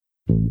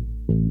Hello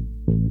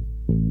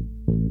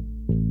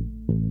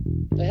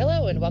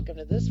and welcome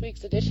to this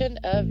week's edition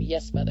of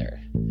Yes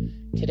Mother.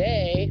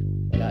 Today,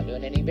 we're not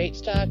doing any Bates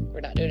talk,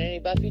 we're not doing any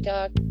Buffy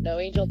talk, no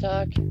Angel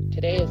talk.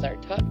 Today is our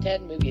top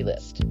 10 movie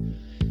list.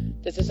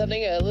 This is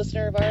something a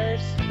listener of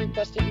ours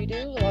requested we do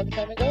a long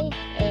time ago,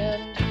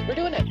 and we're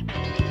doing it.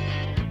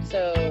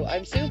 So,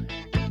 I'm Sue.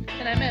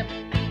 And I'm Em.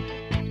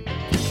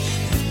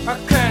 I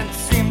can't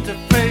seem to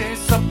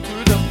face up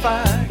to the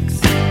facts.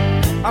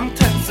 I'm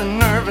tense and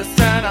nervous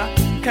and I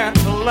can't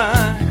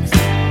relax.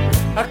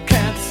 I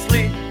can't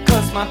sleep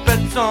 'cause my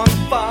bed's on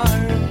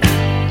fire.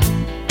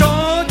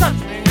 Don't touch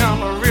me,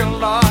 I'm a real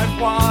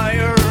live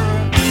wire.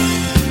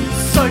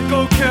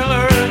 Psycho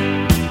killer,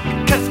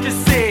 qu'est-ce que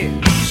c'est?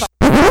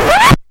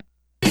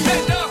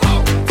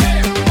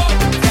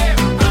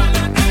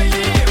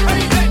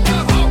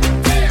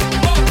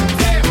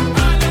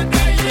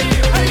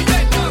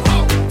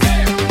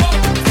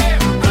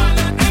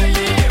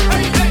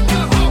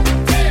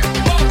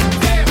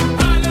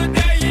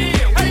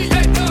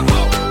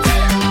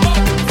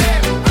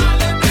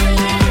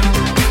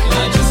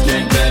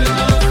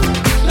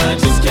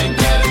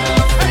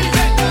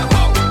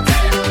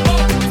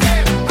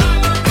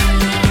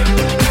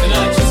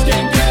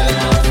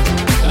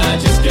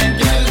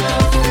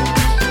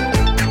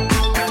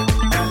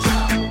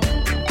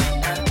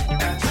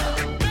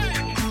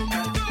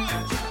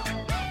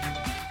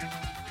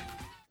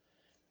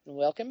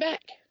 Welcome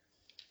back.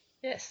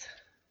 Yes.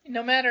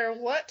 No matter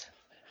what,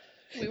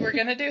 we were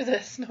going to do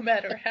this. No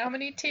matter how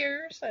many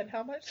tears and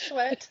how much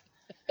sweat.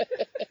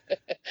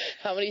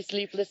 How many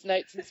sleepless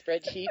nights and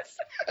spreadsheets.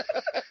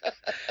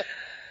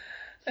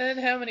 And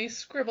how many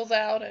scribbles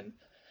out and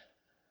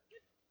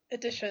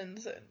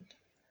additions. And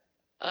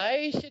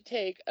I should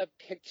take a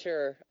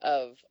picture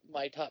of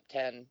my top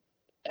 10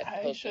 and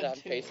I post it on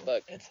too.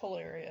 Facebook. It's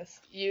hilarious.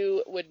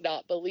 You would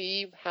not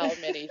believe how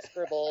many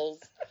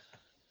scribbles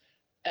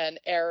and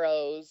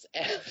arrows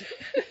and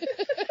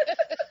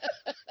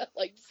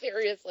like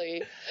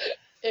seriously,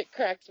 it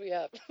cracks me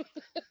up.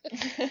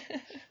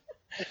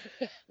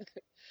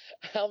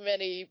 How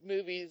many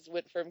movies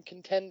went from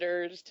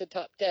contenders to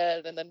top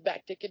 10 and then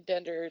back to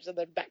contenders and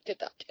then back to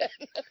top 10.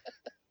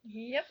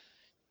 Yep.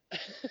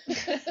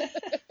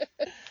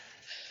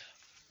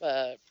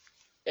 But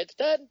it's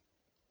done.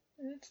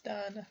 It's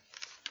done.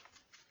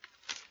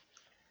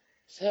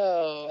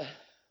 So,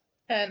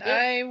 And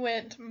I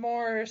went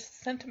more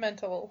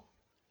sentimental.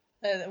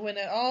 When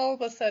it all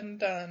was said and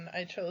done,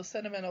 I chose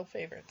sentimental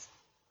favorites.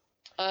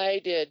 I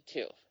did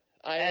too.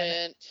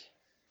 I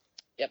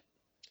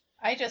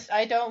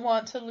don't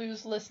want to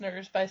lose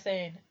listeners by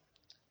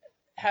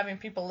having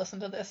people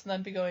listen to this and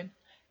then be going,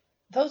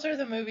 those are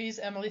the movies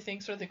Emily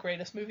thinks are the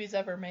greatest movies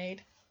ever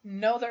made.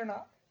 No, they're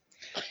not.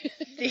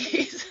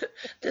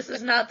 This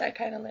is not that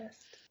kind of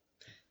list.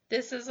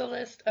 This is a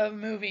list of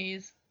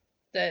movies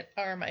that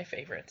are my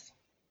favorites.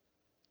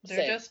 They're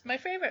Same. just my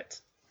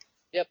favorites.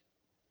 Yep.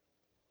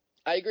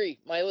 I agree.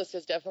 My list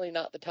is definitely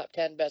not the top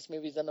 10 best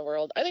movies in the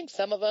world. I think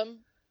some of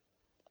them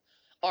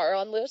are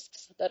on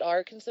lists that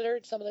are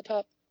considered some of the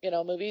top,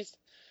 movies.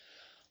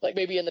 Like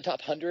maybe in the top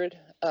 100.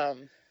 Yeah,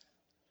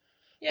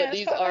 but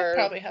these I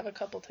probably have a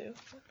couple too.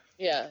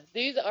 Yeah,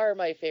 these are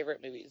my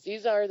favorite movies.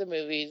 These are the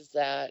movies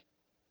that,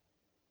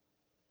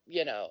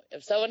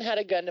 if someone had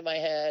a gun to my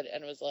head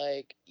and was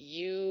like,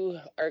 you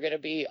are going to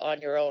be on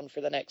your own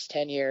for the next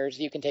 10 years,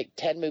 you can take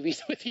 10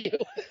 movies with you.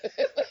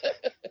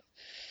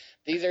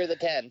 These are the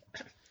 10.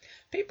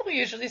 People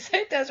usually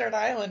say Desert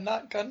Island,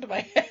 not gun to my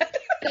head.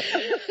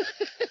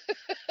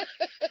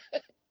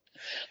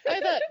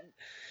 I thought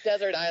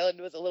Desert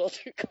Island was a little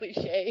too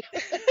cliche.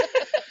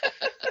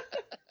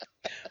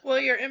 Well,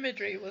 your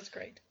imagery was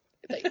great.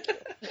 Thank you.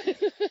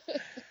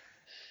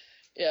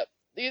 Yep.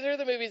 These are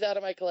the movies out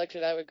of my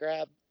collection I would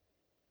grab.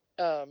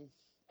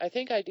 I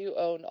think I do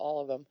own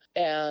all of them.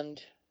 And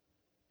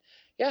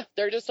yeah,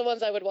 they're just the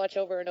ones I would watch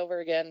over and over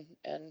again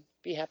and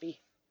be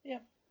happy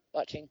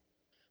watching.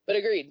 But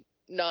agreed,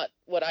 not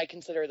what I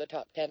consider the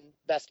top 10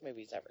 best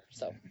movies ever.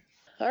 So,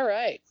 all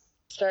right.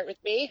 Start with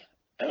me.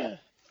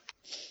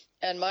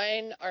 And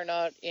mine are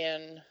not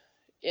in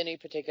any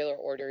particular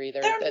order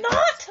either. They're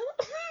not?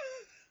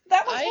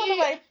 That was one of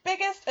my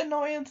biggest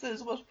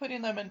annoyances, was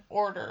putting them in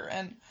order.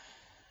 And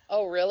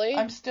oh, really?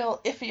 I'm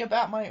still iffy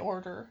about my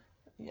order.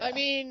 Yeah. I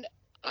mean,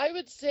 I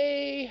would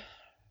say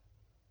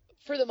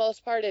for the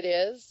most part it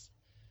is.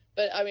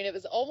 But, I mean, it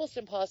was almost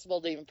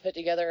impossible to even put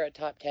together a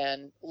top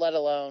 10, let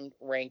alone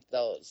rank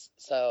those.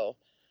 So,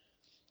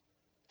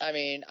 I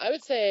mean, I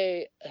would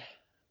say,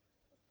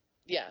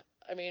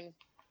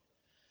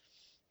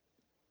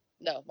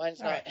 no,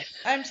 mine's not. Right.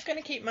 I'm just going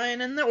to keep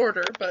mine in the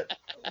order, but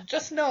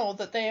just know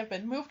that they have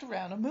been moved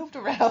around,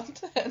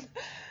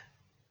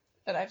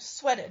 and I've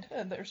sweated,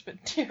 and there's been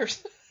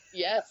tears.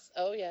 Yes.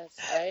 Oh, yes.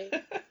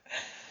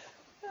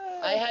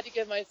 I had to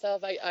give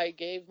myself, I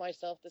gave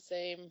myself the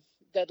same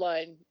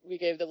deadline we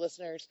gave the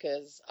listeners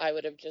because I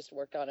would have just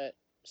worked on it.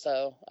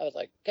 So I was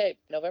like, okay,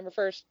 November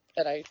 1st.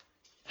 And I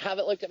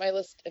haven't looked at my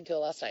list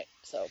until last night.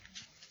 So,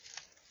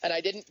 and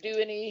I didn't do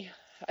any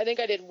I think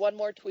I did one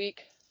more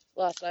tweak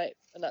last night,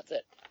 and that's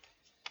it.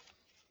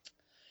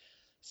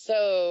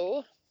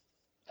 So,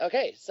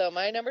 okay, so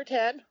my number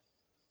 10,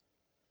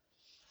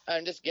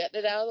 I'm just getting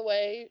it out of the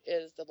way,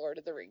 is the Lord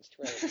of the Rings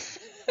trilogy.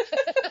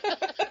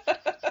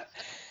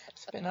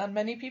 It's been on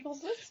many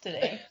people's lists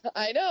today.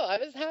 I know, I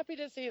was happy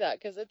to see that,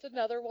 because it's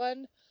another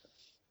one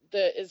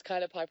that is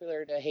kind of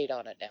popular to hate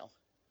on it now.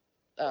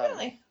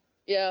 Really?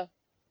 Yeah.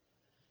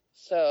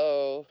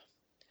 So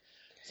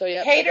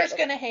yeah. Haters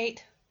gonna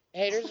hate.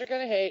 Haters are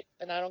gonna hate,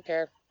 and I don't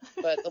care.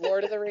 But the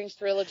Lord of the Rings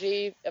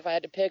trilogy, if I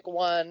had to pick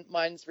one,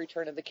 mine's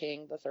Return of the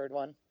King, the third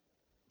one.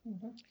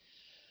 Mm-hmm.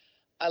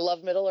 I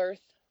love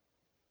Middle-earth.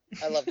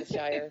 I love the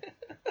Shire.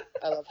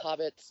 I love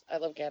hobbits. I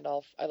love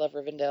Gandalf. I love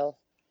Rivendell.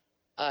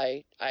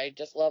 I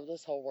just love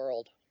this whole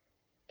world.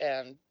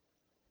 And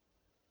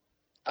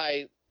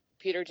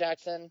Peter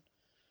Jackson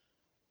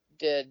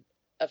did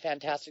a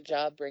fantastic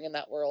job bringing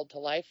that world to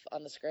life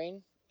on the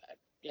screen.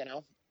 You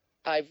know,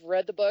 I've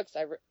read the books.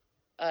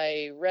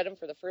 I read them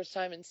for the first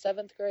time in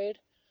 7th grade,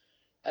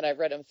 and I've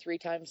read them 3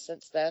 times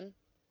since then.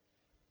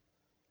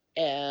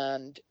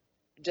 And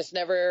just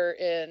never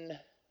in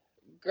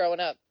growing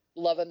up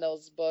loving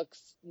those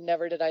books,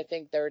 never did I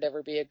think there would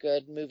ever be a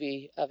good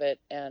movie of it,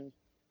 and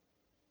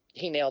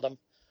he nailed them.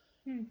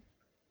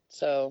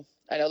 So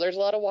I know there's a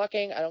lot of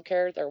walking. I don't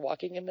care. They're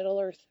walking in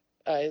Middle-earth.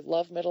 I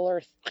love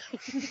Middle-earth.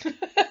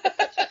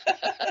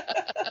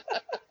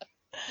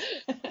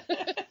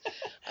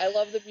 I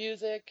love the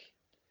music.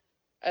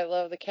 I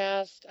love the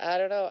cast. I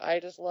don't know. I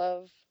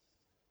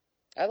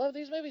love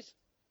these movies.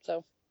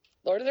 So,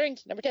 Lord of the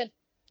Rings, number 10.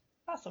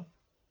 Awesome.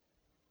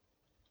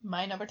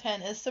 My number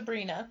 10 is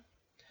Sabrina.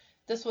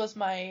 This was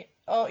my,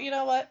 you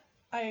know what?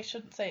 I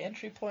shouldn't say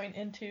entry point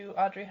into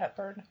Audrey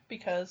Hepburn,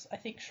 because I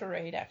think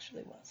Charade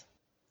actually was.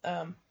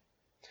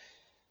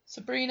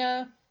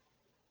 Sabrina,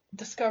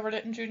 discovered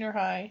it in junior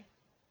high.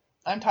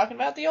 I'm talking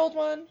about the old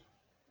one,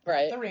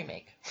 right? The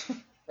remake.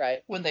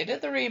 Right. When they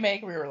did the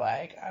remake, we were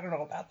like, I don't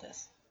know about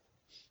this.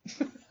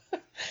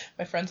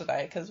 My friends and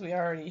I, because we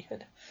already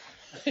had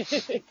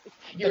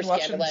You were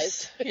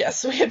scandalized.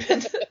 Yes, we had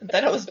been.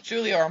 Then it was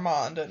Julia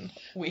Ormond, and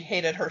we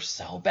hated her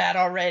so bad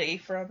already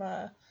from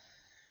the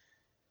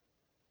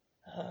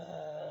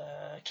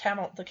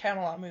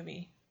Camelot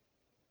movie.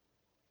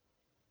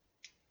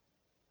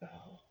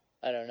 Oh.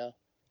 I don't know.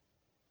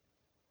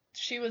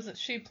 She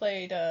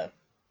played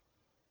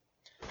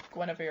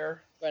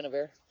Guinevere.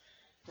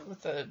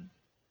 With that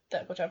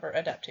whichever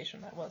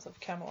adaptation that was of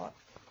Camelot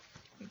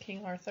and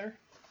King Arthur.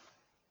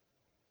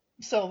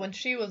 So when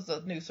she was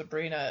the new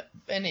Sabrina,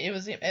 and it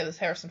was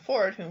Harrison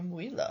Ford, whom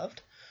we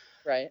loved,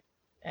 right,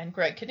 and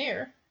Greg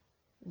Kinnear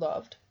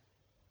loved,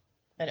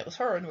 and it was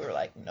her, and we were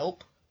like,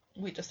 nope,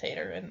 we just hate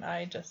her, and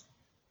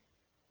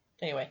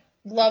anyway,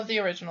 love the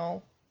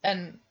original.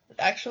 And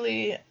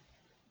actually,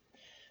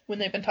 when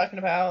they've been talking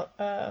about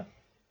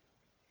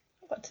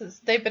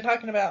they've been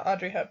talking about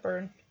Audrey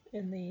Hepburn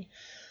in the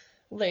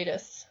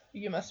latest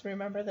You Must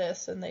Remember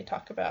This, and they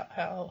talk about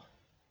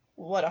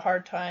what a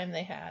hard time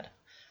they had.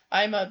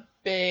 I'm a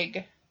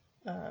big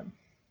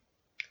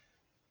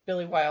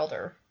Billy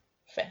Wilder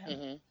fan.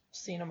 Mm-hmm.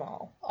 Seen them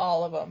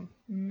all of them,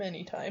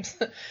 many times.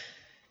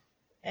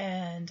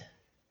 And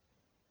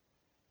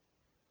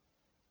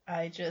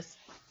it's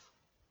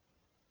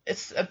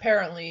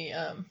apparently,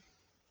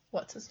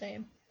 what's his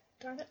name?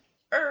 Darn it.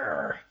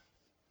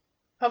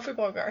 Humphrey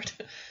Bogart.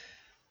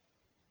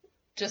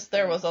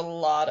 There was a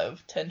lot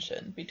of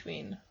tension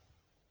between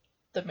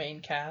the main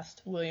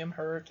cast, William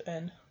Hurt,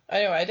 and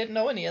anyway, I didn't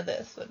know any of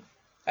this, and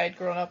I had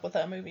grown up with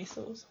that movie,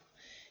 so it was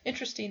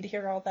interesting to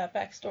hear all that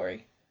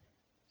backstory.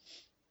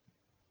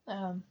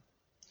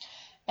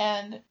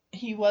 And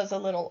he was a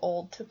little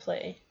old to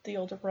play the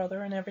older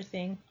brother and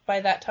everything by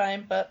that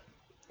time, but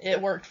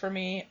it worked for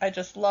me. I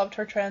just loved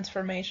her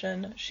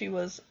transformation. She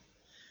was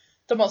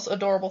the most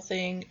adorable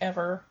thing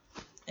ever,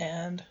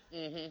 and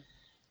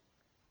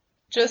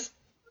just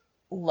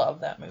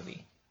love that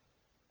movie.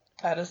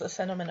 That is a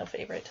sentimental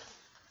favorite.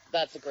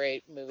 That's a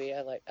great movie.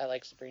 I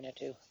like Sabrina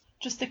too.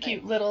 Just a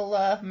cute little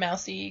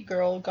mousy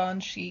girl gone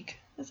chic.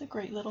 It's a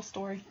great little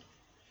story.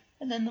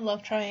 And then the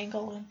love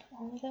triangle and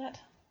all of that.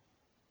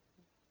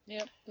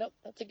 Yep. Nope.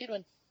 That's a good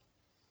one.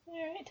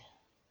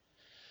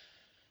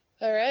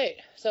 All right.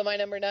 So my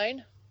number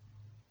 9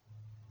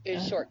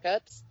 is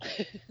Shortcuts.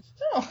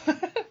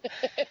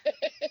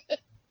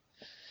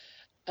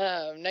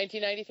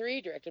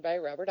 1993, directed by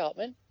Robert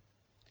Altman.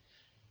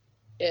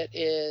 It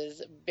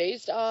is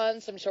based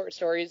on some short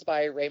stories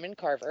by Raymond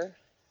Carver.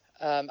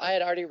 I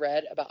had already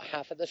read about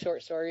half of the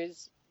short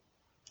stories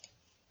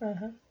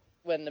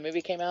when the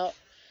movie came out.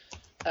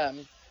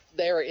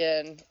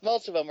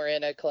 Most of them were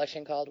in a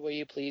collection called Will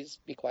You Please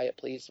Be Quiet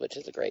Please, which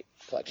is a great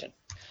collection.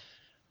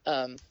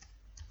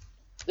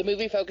 The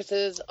movie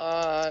focuses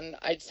on,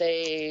 I'd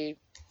say,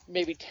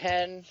 maybe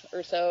 10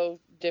 or so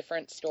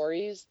different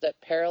stories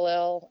that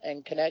parallel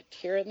and connect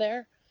here and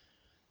there.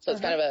 So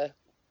it's kind of a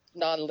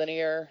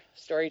non-linear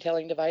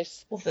storytelling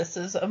device. Well, this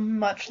is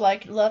much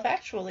like Love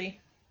Actually.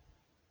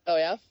 Oh,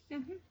 yeah?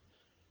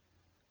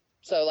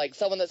 So, like,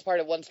 someone that's part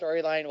of one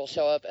storyline will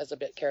show up as a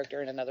bit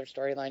character in another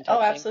storyline type Oh,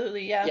 thing.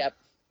 absolutely, yeah. Yep.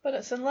 But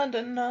it's in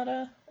London, not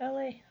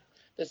L.A.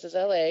 This is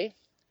L.A.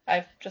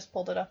 I've just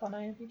pulled it up on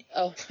IMDb.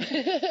 Oh.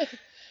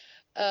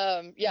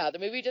 Yeah, the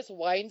movie just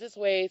winds its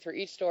way through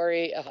each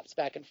story. It hops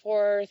back and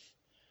forth.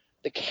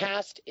 The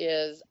cast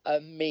is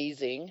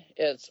amazing.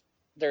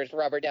 There's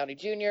Robert Downey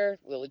Jr.,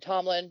 Lily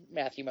Tomlin,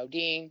 Matthew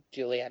Modine,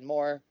 Julianne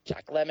Moore,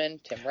 Jack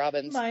Lemmon, Tim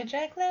Robbins. My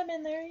Jack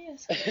Lemmon, there he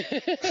is.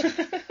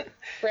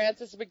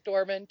 Frances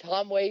McDormand,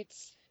 Tom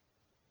Waits,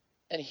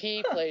 and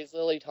he plays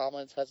Lily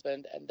Tomlin's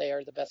husband, and they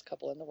are the best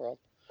couple in the world.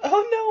 Oh,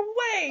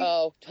 no way!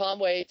 Oh, Tom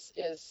Waits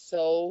is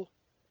so...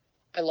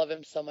 I love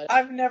him so much.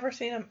 I've never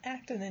seen him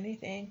act in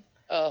anything.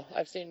 Oh,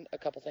 I've seen a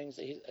couple things.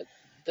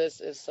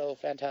 This is so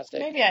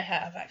fantastic. Maybe I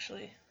have,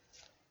 actually.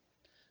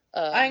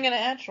 I'm going to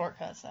add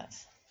Shortcuts,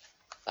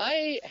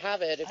 I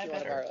have it if I you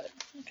want to better. borrow it.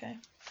 Okay.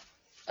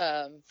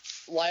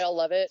 Lyle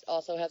Lovett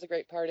also has a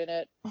great part in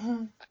it.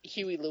 Mhm.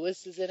 Huey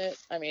Lewis is in it.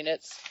 I mean,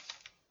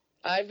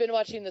 I've been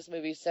watching this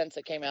movie since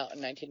it came out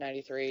in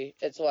 1993.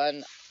 It's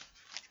one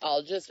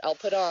I'll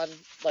put on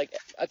like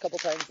a couple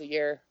times a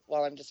year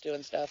while I'm just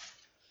doing stuff.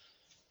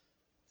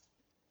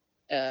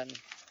 And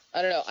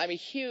I don't know, I'm a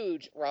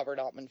huge Robert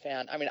Altman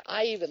fan. I mean,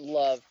 I even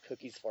love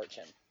Cookie's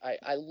Fortune.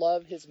 I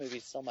love his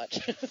movies so much.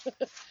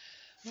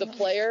 The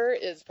Player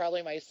is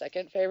probably my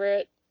second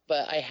favorite,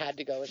 but I had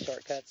to go with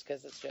Shortcuts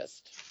because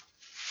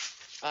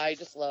I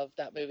just love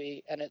that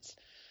movie. And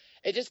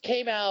it just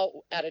came out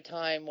at a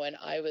time when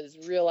I was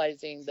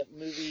realizing that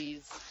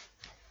movies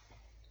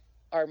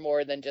are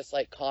more than just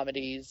like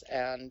comedies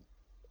and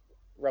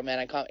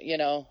romantic,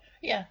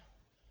 Yeah.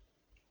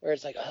 where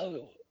it's like,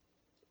 oh,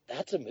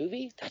 that's a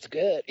movie? That's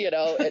good. It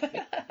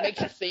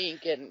makes you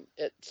think and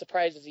it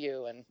surprises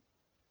you. And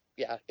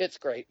yeah, it's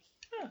great.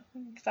 Oh,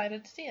 I'm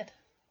excited to see it.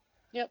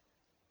 Yep.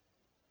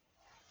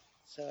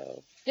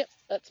 So, yep,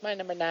 that's my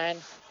number 9.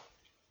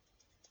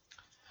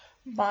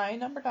 My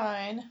number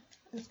 9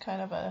 is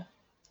kind of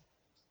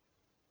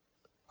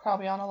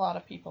probably on a lot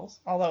of people's,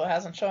 although it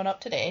hasn't shown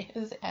up today,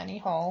 is Annie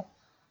Hall.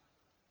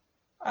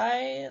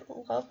 I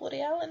love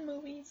Woody Allen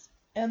movies.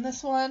 And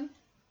this one,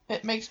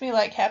 it makes me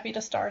like happy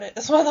to start it.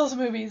 It's one of those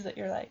movies that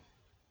you're like,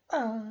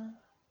 oh,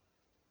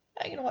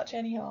 I'm going to watch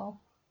Annie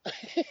Hall.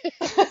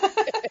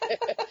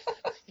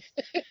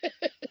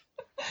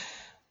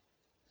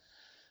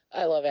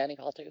 I love Annie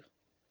Hall too.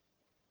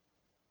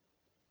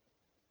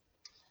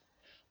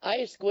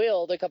 I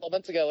squealed a couple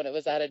months ago when it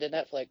was added to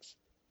Netflix.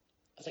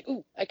 I was like,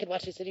 ooh, I can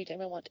watch this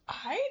anytime I want.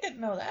 I didn't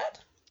know that.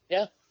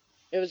 Yeah,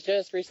 it was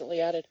just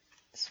recently added.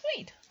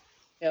 Sweet.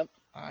 Yep.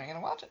 I'm going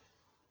to watch it.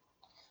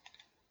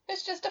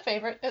 It's just a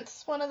favorite.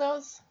 It's one of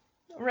those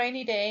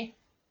rainy day.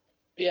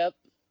 Yep.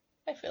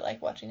 I feel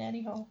like watching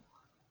Annie Hall.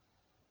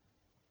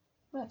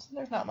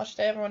 There's not much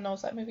to everyone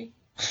knows that movie.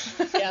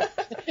 Yeah.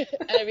 And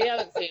if you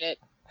haven't seen it,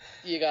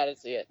 you gotta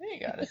see it. You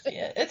gotta see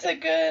it. It's a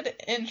good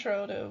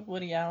intro to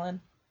Woody Allen.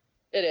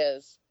 It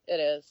is. It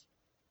is.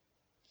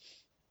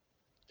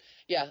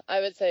 Yeah,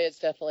 I would say it's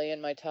definitely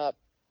in my top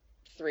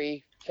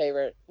 3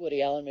 favorite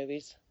Woody Allen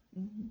movies.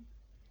 Mm-hmm.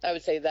 I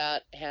would say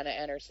that, Hannah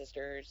and Her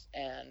Sisters,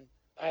 and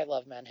I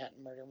love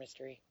Manhattan Murder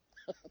Mystery.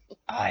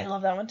 I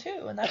love that one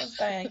too, and that was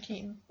Diane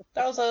Keaton.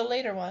 That was a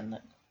later one.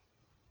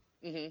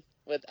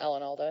 With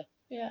Alan Alda.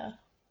 Yeah.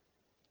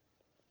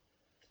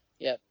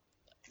 Yep,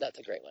 that's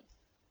a great one.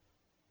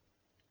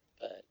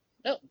 But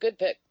no, good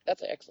pick.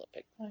 That's an excellent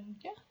pick.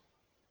 Yeah.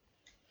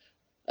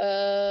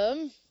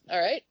 All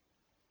right.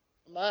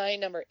 My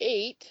number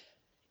 8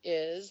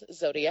 is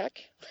Zodiac.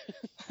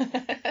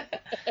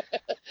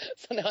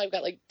 So now I've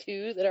got like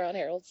 2 that are on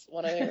Harold's,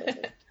 one on Harold's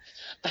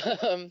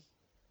list.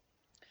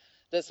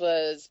 This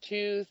was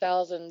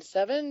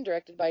 2007,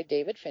 directed by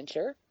David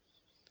Fincher.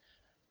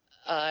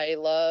 I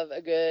love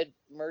a good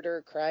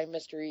murder, crime,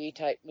 mystery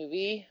type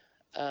movie.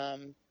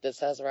 This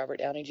has Robert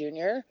Downey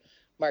Jr.,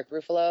 Mark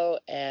Ruffalo,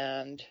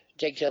 and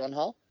Jake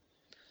Gyllenhaal.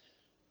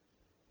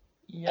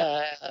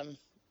 Yeah.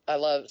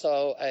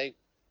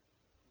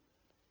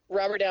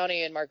 Robert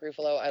Downey and Mark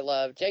Ruffalo, I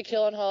love. Jake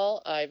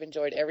Gyllenhaal, I've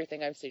enjoyed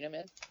everything I've seen him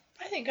in.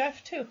 I think I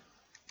have too.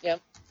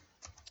 Yep.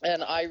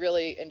 And I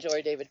really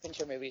enjoy David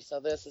Fincher movies, so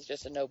this is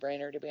just a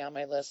no-brainer to be on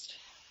my list.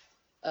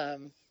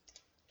 And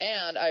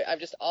I've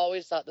just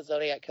always thought the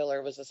Zodiac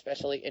Killer was a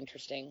especially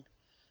interesting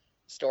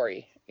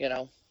story,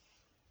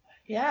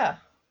 Yeah.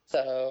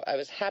 So I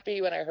was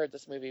happy when I heard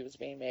this movie was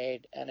being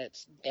made, and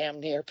it's damn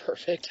near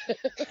perfect.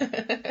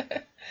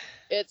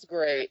 It's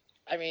great.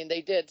 I mean,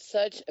 they did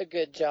such a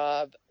good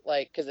job,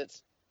 because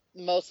it's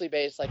mostly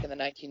based, in the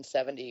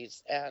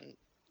 1970s, and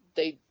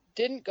they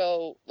didn't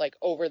go,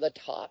 over the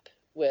top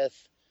with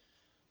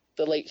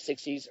the late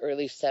 60s,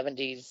 early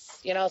 70s.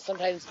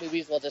 Sometimes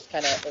movies will just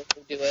kind of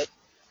overdo it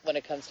when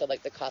it comes to,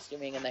 the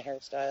costuming and the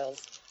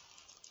hairstyles.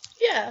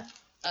 Yeah.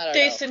 I don't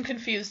Dazed know. and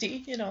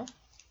Confused-y,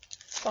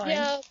 It's fine.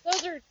 Yeah,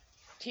 those are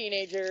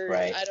teenagers.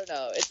 Right. I don't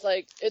know. It's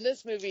in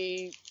this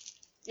movie,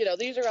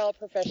 these are all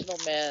professional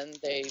men.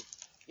 They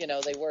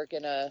work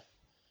in a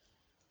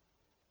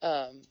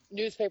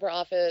newspaper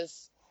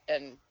office,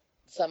 and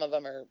some of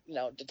them are,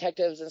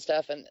 detectives and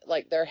stuff, and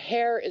like their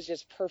hair is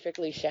just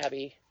perfectly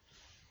shabby,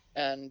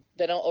 and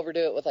they don't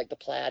overdo it with like the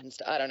plaid and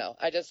stuff. I don't know.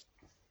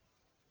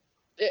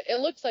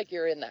 It looks like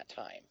you're in that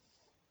time,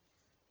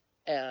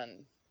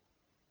 and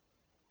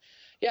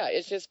yeah,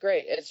 it's just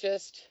great.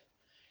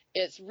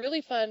 It's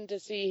really fun to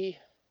see.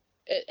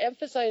 It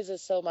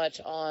emphasizes so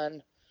much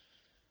on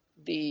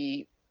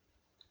the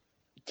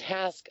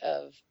task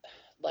of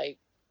like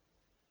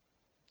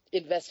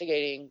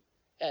investigating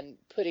and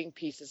putting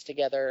pieces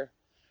together,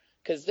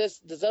 because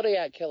the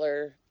Zodiac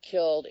killer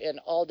killed in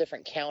all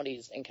different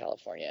counties in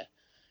California,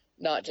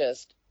 not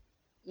just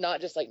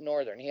like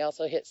northern. He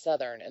also hit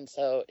southern, and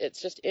so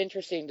it's just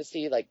interesting to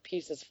see like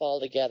pieces fall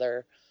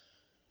together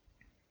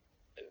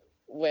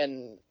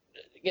when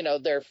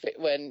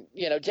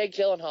Jake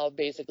Gyllenhaal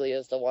basically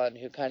is the one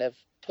who kind of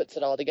puts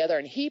it all together,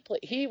 and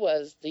he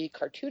was the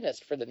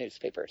cartoonist for the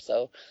newspaper,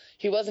 so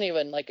he wasn't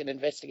even like an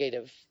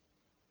investigative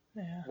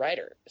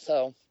writer.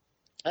 So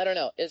I don't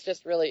know. It's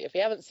just really, if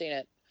you haven't seen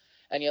it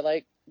and you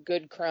like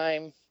good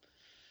crime,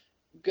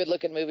 good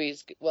looking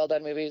movies, well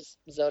done movies,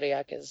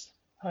 Zodiac is.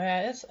 Oh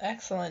yeah, it's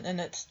excellent, and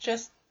it's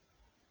just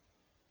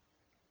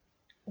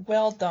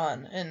well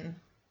done, and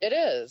it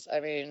is.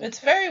 I mean, it's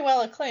very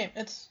well acclaimed.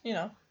 It's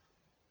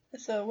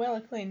it's a well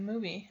acclaimed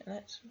movie, and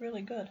it's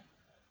really good.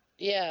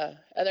 Yeah,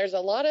 and there's a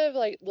lot of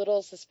like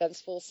little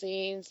suspenseful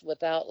scenes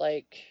without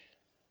like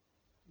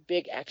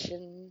big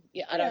action.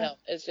 Yeah, I don't know.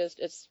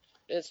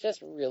 It's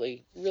just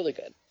really, really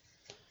good.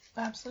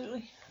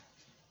 Absolutely.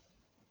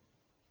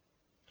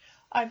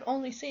 I've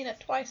only seen it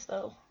twice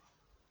though.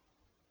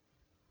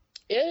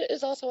 It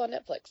is also on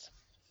Netflix.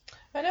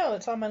 I know,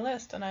 it's on my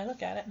list, and I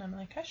look at it and I'm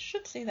like, I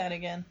should see that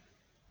again.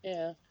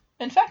 Yeah.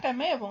 In fact, I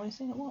may have only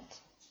seen it once.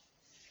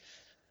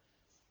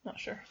 Not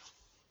sure.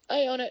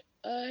 I own it.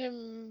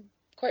 I'm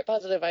quite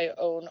positive I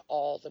own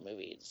all the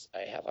movies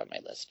I have on my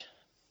list.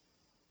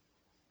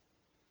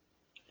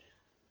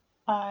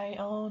 I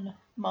own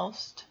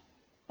most,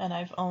 and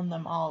I've owned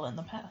them all in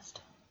the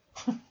past.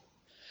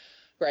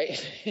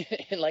 Right.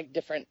 In like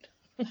different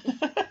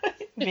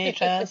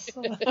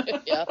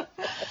VHS. Yeah.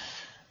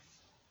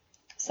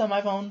 Some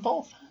I've owned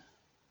both.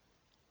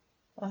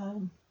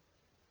 Okay,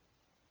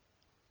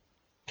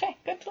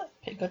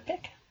 good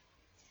pick.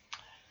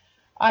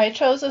 I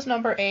chose as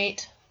number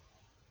 8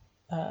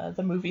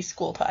 the movie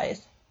School Ties.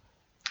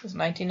 It was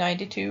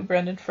 1992,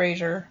 Brendan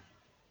Fraser.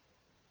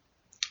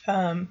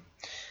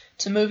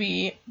 It's a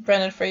movie.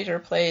 Brendan Fraser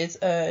plays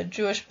a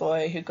Jewish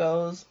boy who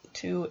goes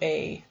to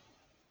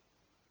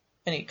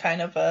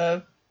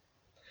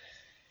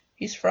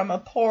he's from a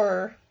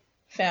poor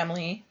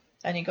family,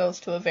 and he goes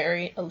to a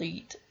very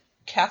elite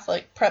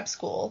Catholic prep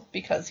school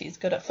because he's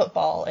good at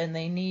football and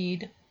they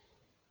need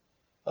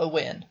a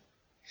win.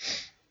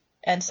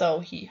 And so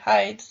he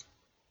hides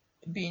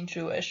being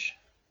Jewish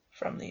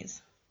from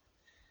these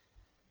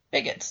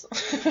bigots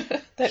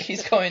that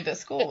he's going to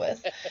school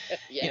with.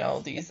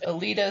 Yes. These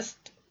elitist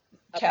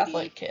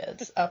Catholic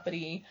kids,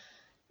 uppity.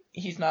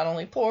 He's not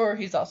only poor,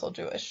 he's also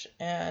Jewish.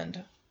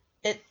 And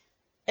it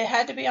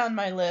had to be on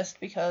my list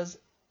because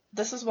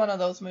this is one of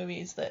those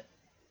movies that,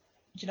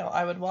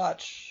 I would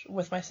watch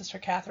with my sister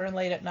Catherine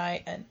late at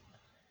night, and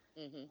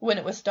when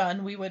it was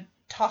done, we would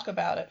talk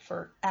about it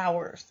for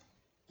hours.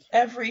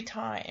 Every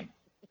time.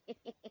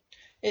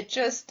 It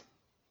just,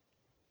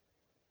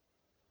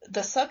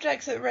 the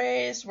subjects it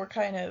raised were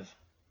kind of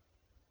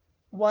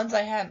ones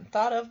I hadn't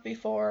thought of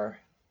before.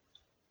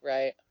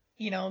 Right.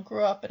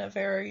 Grew up in a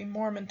very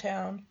Mormon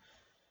town.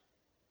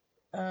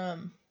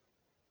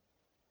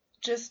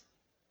 Just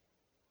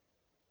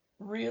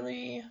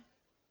really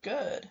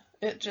good.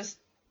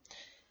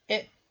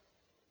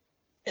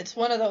 It's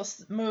one of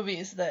those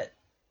movies that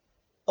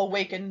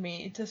awakened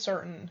me to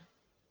certain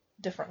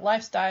different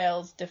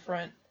lifestyles,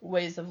 different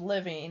ways of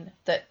living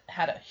that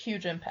had a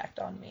huge impact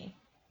on me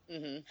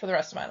for the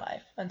rest of my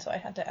life. And so I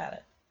had to add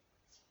it.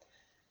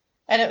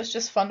 And it was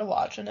just fun to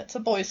watch. And it's a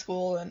boys'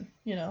 school, and,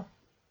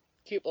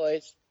 Cute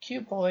boys.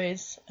 Cute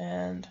boys.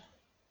 And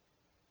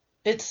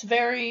it's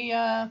very,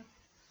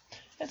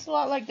 it's a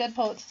lot like Dead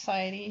Poets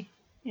Society,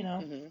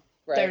 Right.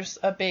 There's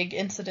a big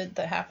incident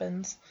that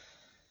happens.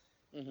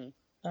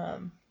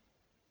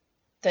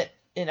 That,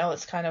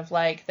 it's kind of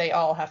like they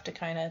all have to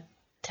kind of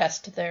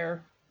test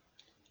their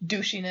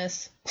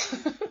douchiness,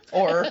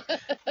 or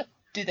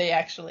do they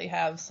actually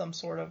have some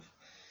sort of,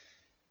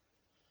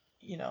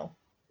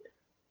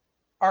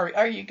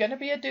 are you going to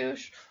be a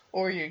douche,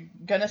 or are you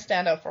going to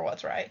stand up for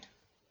what's right?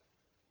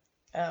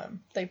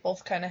 They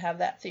both kind of have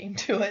that theme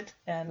to it,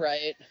 and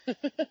right.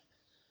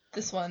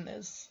 This one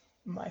is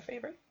my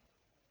favorite.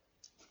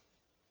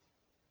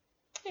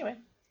 Anyway,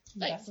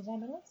 nice. That was on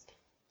my list.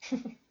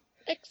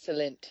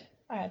 Excellent.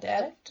 I had to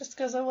add it just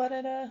because of what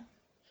it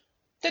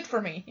did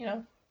for me,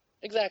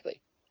 Exactly.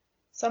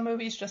 Some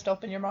movies just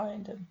open your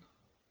mind and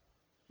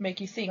make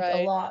you think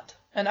Right. a lot.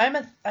 And I'm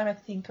a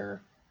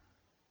thinker.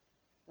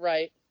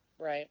 Right.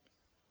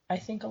 I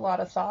think a lot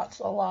of thoughts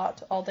a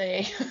lot all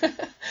day.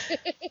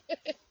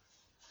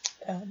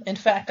 In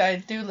fact, I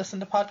do listen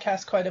to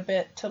podcasts quite a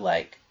bit to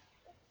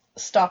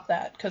stop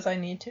that because I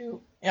need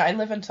to. Yeah, I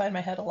live inside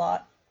my head a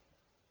lot.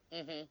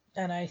 Mm-hmm.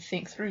 And I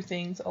think through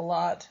things a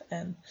lot,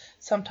 and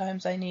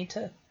sometimes I need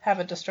to have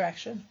a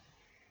distraction.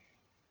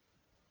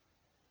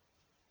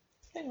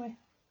 Anyway.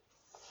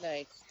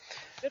 Nice.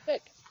 Good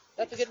pick.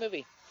 That's a good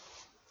movie.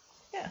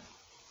 Yeah.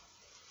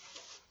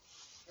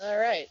 All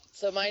right.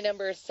 So my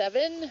number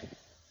 7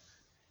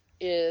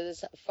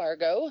 is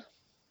Fargo.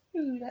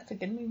 Ooh, that's a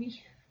good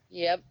movie.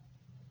 Yep.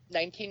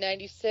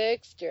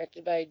 1996,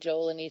 directed by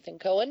Joel and Ethan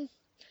Coen.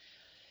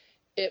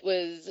 It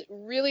was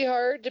really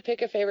hard to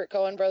pick a favorite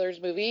Coen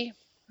Brothers movie.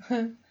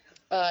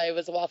 I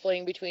was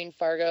waffling between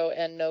Fargo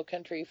and No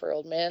Country for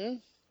Old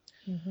Men.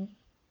 Mm-hmm.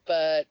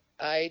 But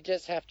I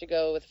just have to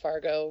go with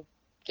Fargo.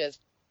 Just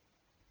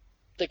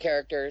the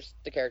characters.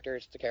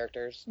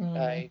 Mm-hmm.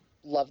 I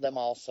love them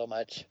all so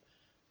much.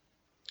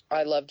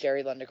 I love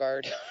Jerry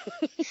Lundegaard.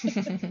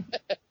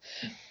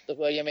 The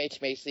William H.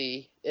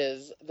 Macy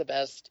is the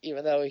best,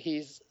 even though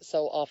he's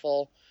so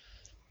awful.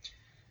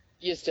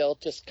 You still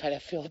just kind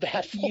of feel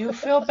bad for him. You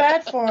feel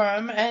bad for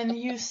him, and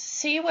you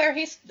see where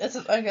he's...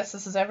 I guess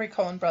this is every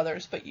Coen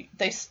Brothers, but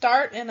they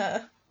start in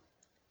a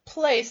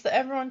place that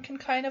everyone can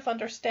kind of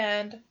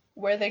understand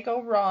where they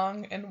go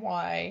wrong and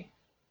why,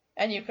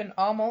 and you can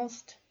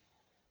almost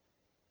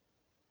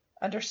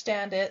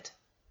understand it.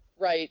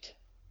 Right.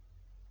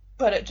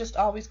 But it just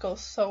always goes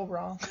so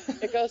wrong.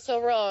 It goes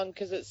so wrong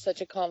because it's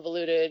such a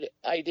convoluted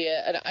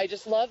idea, and I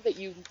just love that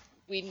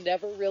we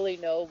never really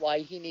know why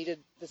he needed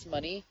this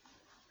money.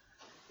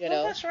 You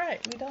know? That's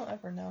right. We don't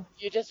ever know.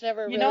 You just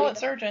never really You know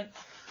it's urgent.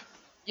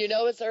 You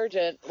know it's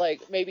urgent,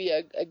 like maybe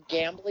a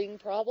gambling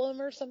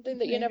problem or something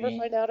that you never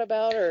find out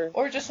about,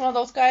 or just one of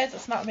those guys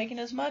that's not making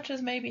as much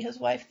as maybe his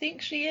wife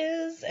thinks she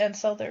is, and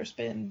so there's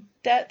been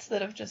debts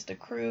that have just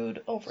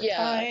accrued over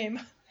time.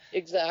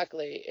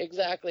 Exactly.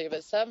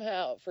 But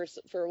somehow,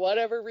 for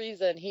whatever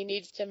reason, he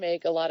needs to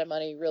make a lot of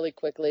money really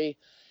quickly,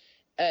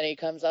 and he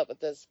comes up with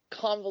this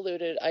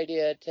convoluted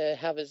idea to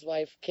have his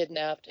wife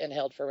kidnapped and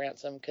held for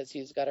ransom because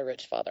he's got a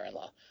rich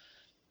father-in-law.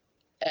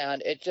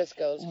 And it just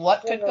goes...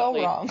 What could go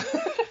wrong?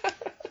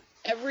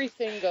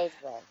 Everything goes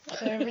wrong.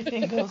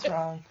 Everything goes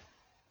wrong.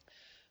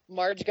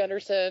 Marge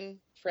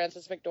Gunderson,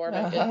 Frances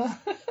McDormand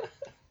is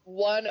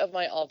one of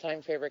my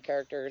all-time favorite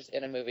characters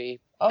in a movie.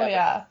 Oh, ever.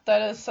 Yeah.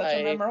 That is such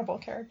a memorable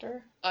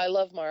character. I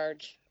love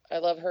Marge. I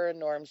love her and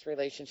Norm's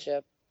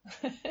relationship.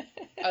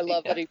 I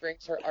love that he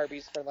brings her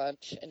Arby's for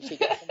lunch and she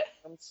gets some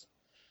Norm's.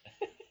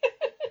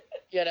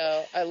 You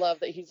know, I love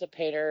that he's a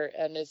painter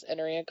and is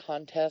entering a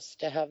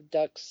contest to have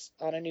ducks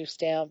on a new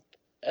stamp,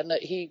 and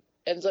that he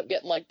ends up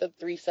getting like the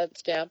 3-cent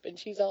stamp, and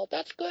she's all,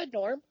 "That's good,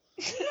 Norm."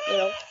 You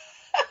know,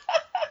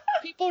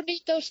 people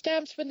need those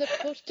stamps when the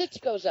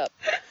postage goes up.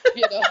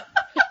 You know.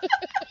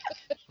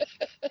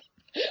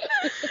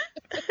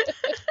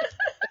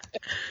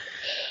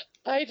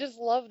 I just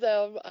love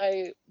them.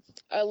 I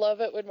love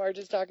it when Marge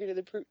is talking to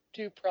the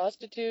two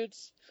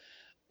prostitutes.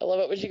 I love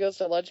it when she goes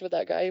to lunch with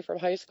that guy from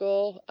high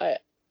school.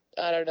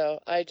 I don't know.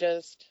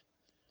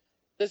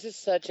 This is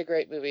such a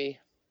great movie.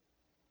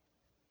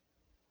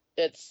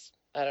 I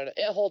don't know.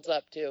 It holds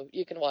up too.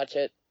 You can watch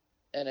it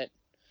and I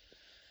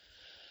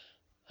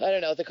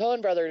don't know. The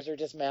Coen brothers are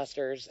just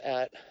masters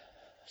at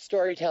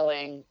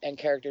storytelling and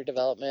character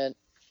development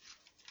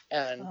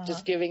and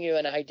just giving you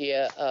an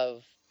idea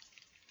of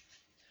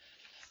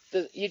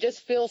you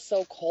just feel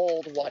so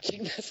cold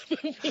watching this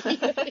movie. You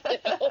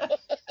know?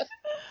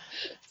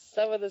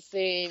 Some of the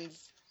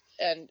scenes.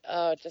 And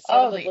just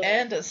the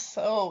end is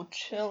so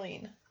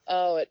chilling.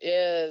 Oh, it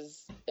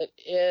is. It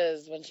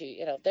is when she,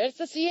 you know, there's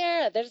the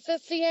Sierra.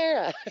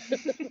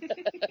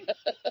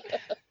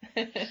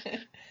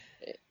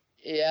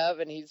 Yeah,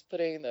 and he's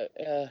putting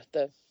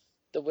the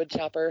wood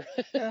chopper.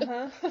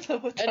 The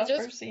wood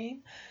chopper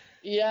scene.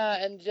 Yeah,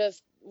 and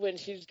just when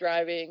she's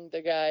driving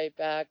the guy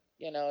back,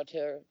 you know,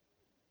 to,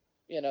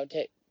 you know,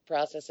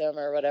 process him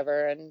or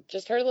whatever, and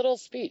just her little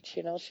speech,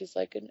 you know, she's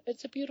like,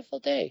 "It's a beautiful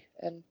day,"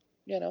 and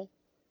you know.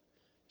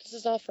 This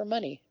is all for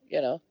money,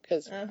 you know,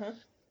 because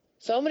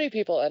so many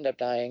people end up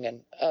dying,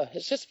 and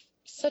it's just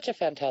such a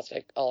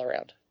fantastic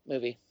all-around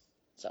movie.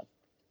 So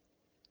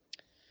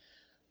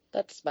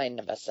that's my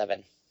number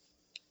 7.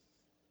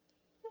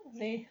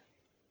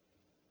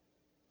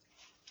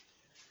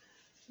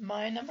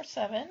 My number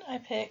 7, I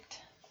picked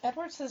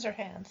Edward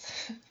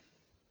Scissorhands.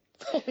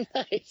 Oh,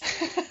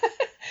 nice.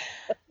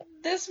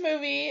 This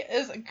movie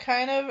is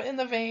kind of in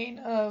the vein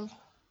of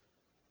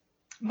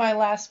my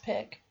last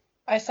pick.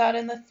 I saw it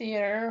in the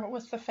theater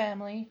with the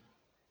family.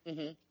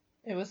 Mm-hmm.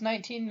 It was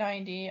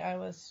 1990. I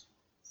was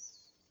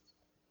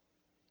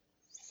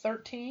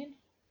 13.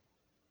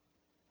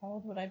 How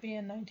old would I be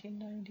in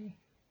 1990?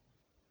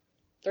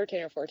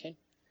 13 or 14.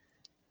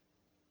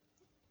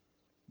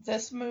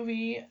 This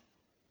movie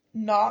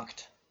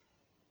knocked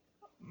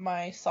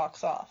my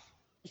socks off.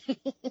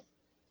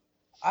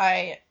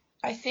 I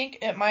think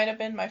it might have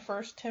been my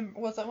first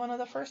was it one of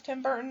the first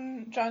Tim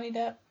Burton, Johnny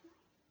Depp?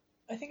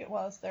 I think it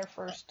was their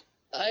first.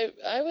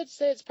 I would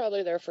say it's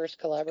probably their first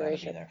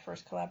collaboration.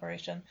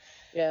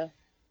 Yeah. Yeah.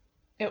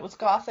 It was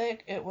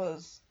gothic. It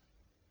was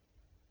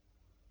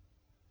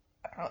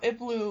don't know, it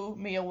blew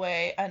me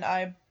away, and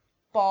I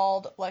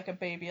bawled like a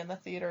baby in the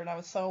theater, and I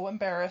was so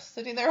embarrassed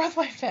sitting there with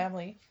my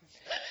family.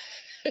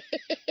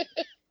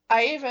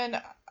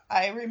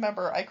 I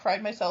remember I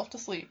cried myself to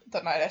sleep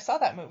the night I saw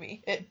that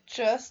movie. It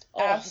just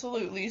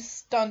absolutely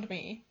stunned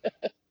me.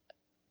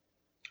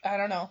 I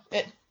don't know.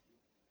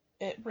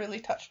 It really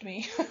touched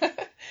me.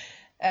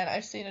 And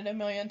I've seen it a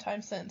million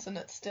times since, and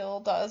it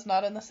still does,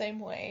 not in the same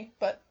way,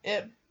 but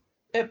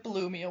it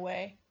blew me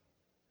away.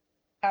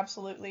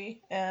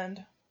 Absolutely.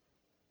 And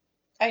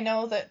I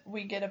know that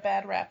we get a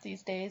bad rap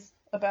these days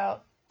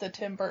about the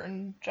Tim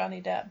Burton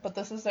Johnny Depp, but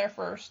this is their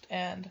first,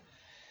 and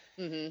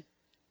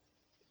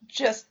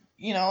just,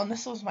 and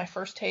this was my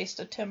first taste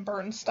of Tim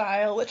Burton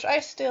style, which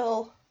I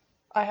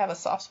have a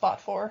soft spot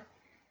for.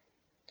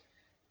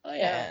 Oh,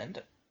 yeah.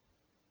 And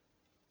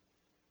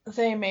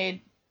they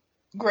made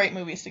great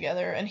movies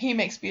together, and he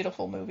makes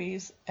beautiful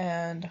movies,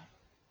 and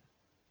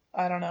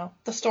I don't know,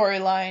 the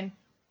storyline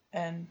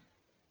and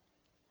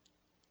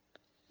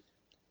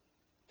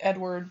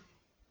Edward,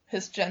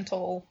 his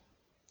gentle,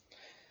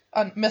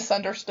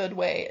 misunderstood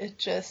way, it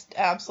just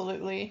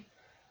absolutely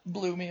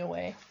blew me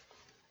away.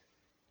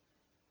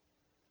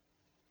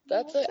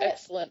 That's an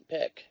excellent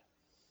pick.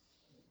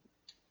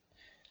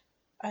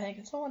 I think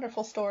it's a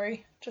wonderful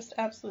story. Just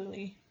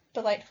absolutely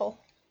delightful.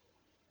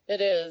 It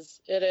is.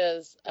 It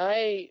is.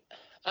 I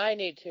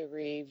need to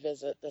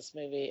revisit this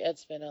movie.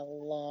 It's been a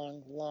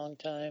long, long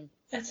time.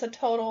 It's a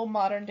total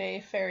modern day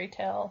fairy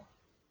tale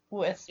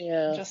with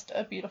just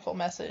a beautiful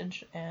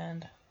message,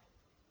 and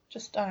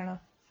just, I don't know.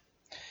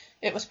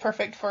 It was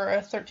perfect for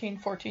a 13,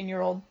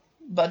 14-year-old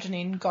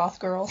budgeting goth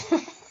girl.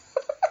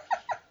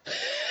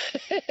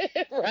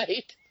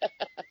 Right.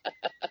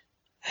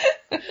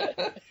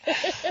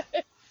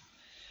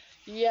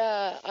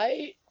 Yeah,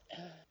 I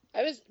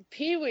was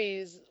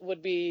Pee-wee's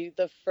would be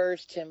the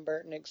first Tim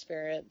Burton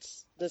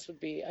experience. This would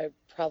be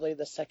probably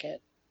the second,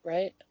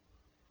 right?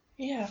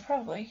 Yeah,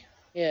 probably.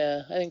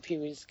 Yeah, I think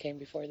Pee-wee's came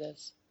before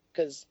this,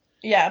 because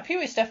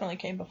Pee-wee's definitely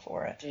came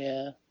before it.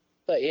 Yeah,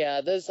 but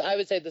yeah, I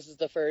would say this is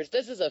the first.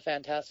 This is a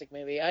fantastic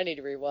movie. I need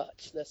to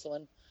rewatch this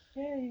one.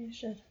 Yeah, you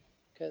should.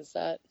 Because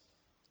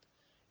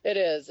it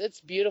is.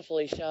 It's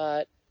beautifully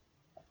shot.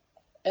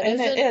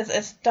 And it is.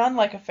 It's done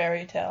like a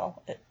fairy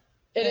tale.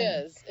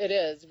 It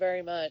is,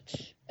 very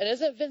much. And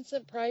isn't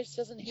Vincent Price,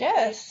 doesn't he?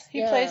 Yes,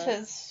 he plays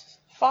his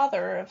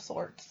father of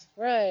sorts.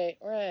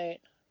 Right.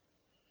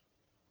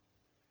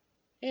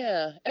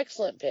 Yeah,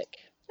 excellent pick.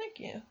 Thank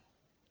you.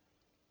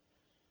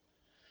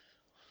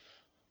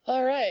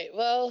 All right,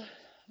 well,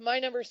 my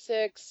number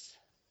 6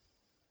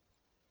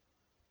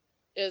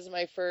 is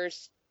my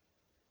first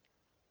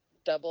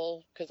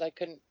double, because I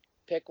couldn't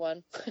pick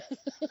one.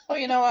 Oh,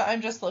 you know what?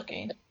 I'm just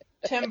looking.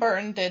 Tim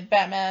Burton did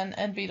Batman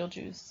and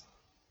Beetlejuice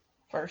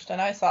first,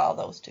 and I saw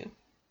those two.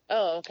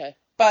 Oh, okay.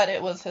 But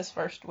it was his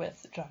first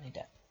with Johnny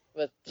Depp.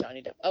 With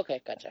Johnny Depp.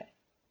 Okay, gotcha.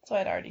 So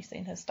I'd already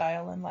seen his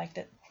style and liked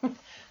it.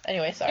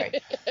 Anyway, sorry.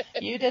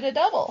 You did a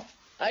double.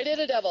 I did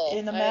a double.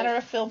 In the matter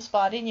of film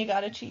spotting, you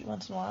gotta cheat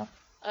once in a while.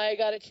 I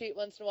gotta cheat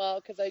once in a while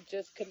because I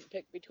just couldn't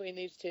pick between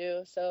these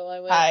two, so I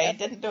went... I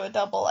didn't do a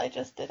double. I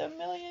just did a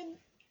million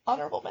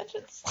honorable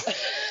mentions.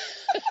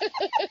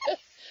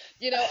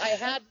 I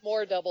had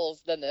more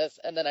doubles than this,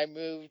 and then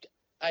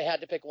I had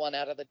to pick one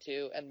out of the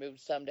two and moved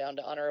some down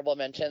to honorable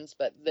mentions,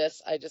 but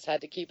this I just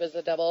had to keep as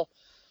a double,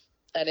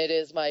 and it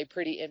is my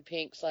Pretty in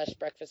Pink /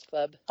 Breakfast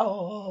Club.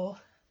 Oh.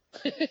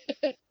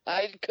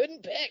 I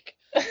couldn't pick.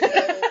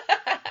 So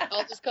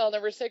I'll just call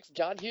number 6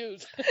 John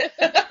Hughes.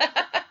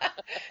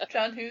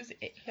 John Hughes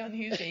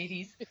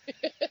 80s.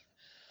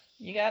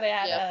 You gotta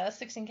add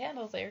 16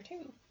 Candles there,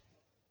 too.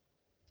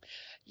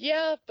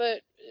 Yeah,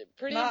 but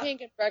Pretty in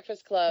Pink and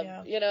Breakfast Club,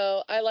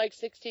 I like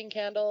 16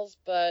 Candles,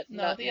 but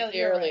not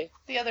nearly. Right.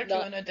 The other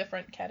two in a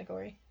different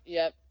category.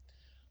 Yep.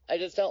 I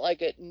just don't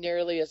like it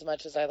nearly as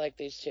much as I like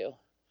these two.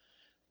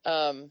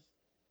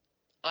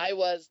 I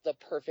was the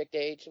perfect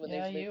age when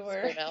these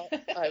movies came out.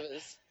 I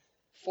was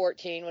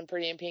 14 when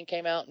Pretty in Pink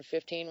came out and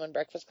 15 when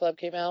Breakfast Club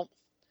came out.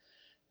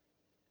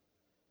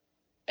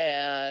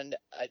 And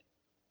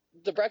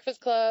the Breakfast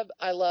Club,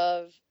 I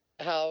love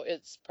how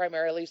it's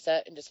primarily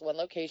set in just one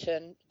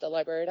location, the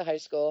library at a high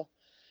school.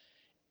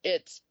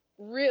 It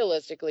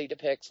realistically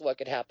depicts what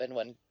could happen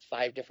when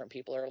 5 different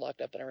people are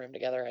locked up in a room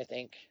together, I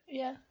think.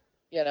 Yeah.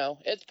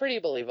 It's pretty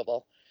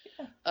believable.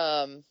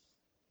 Yeah.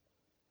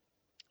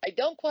 I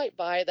don't quite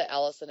buy that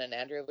Allison and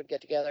Andrew would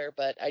get together,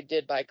 but I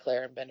did buy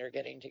Claire and Bender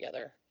getting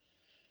together.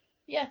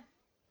 Yeah.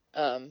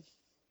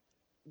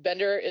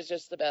 Bender is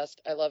just the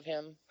best. I love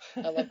him.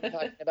 I love him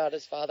talking about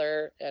his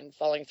father and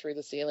falling through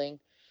the ceiling.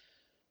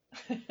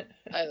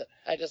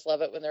 I just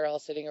love it when they're all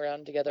sitting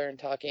around together and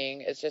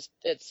talking. It's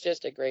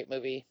just a great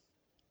movie.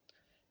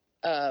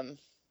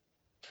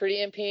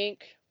 Pretty in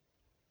Pink,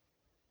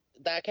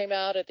 that came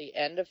out at the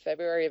end of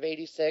February of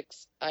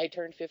 '86. I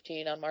turned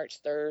 15 on March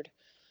 3rd.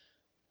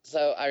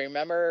 So I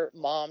remember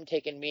Mom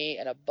taking me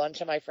and a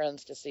bunch of my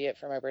friends to see it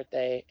for my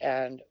birthday,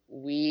 and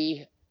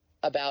we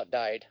about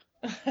died.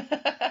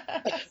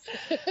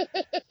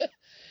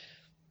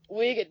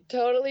 we could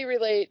totally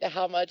relate to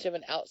how much of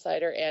an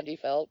outsider Andy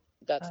felt.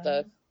 That's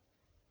the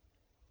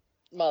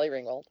Molly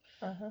Ringwald.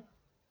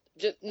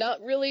 Just not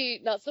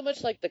so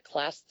much like the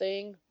class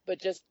thing, but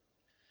just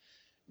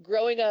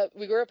growing up.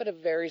 We grew up in a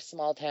very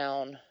small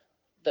town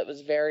that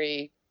was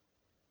very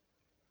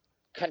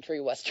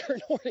country western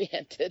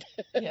oriented.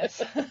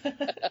 Yes.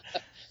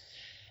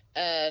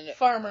 And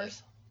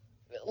farmers.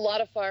 A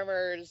lot of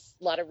farmers,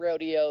 a lot of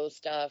rodeo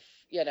stuff,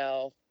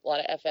 a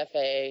lot of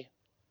FFA.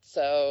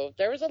 So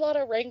there was a lot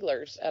of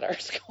Wranglers at our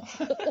school.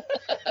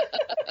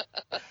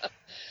 A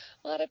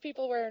lot of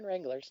people wearing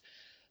Wranglers.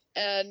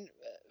 And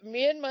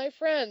me and my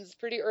friends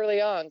pretty early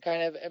on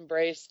kind of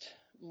embraced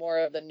more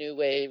of the new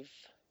wave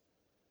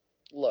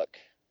look.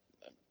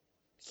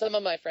 Some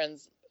of my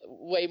friends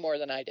way more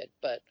than I did,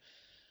 but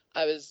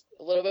I was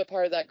a little bit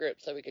part of that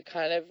group, so we could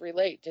kind of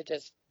relate to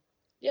just,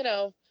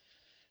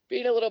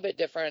 being a little bit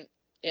different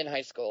in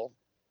high school.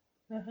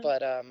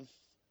 But I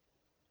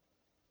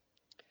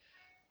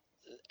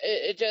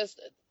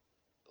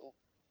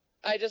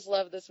just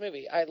love this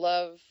movie. I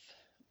love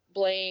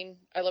Blaine.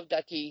 I love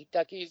Ducky.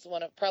 Ducky's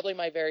probably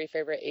my very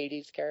favorite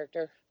 80s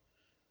character.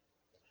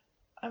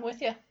 I'm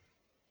with you.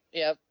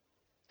 Yep.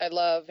 I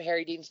love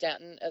Harry Dean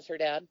Stanton as her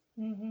dad.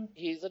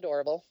 He's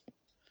adorable.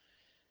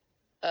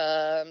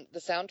 The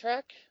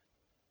soundtrack,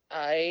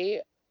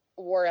 I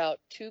wore out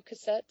 2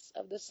 cassettes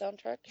of this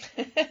soundtrack.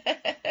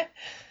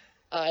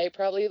 I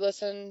probably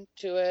listened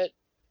to it,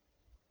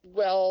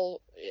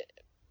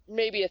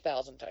 maybe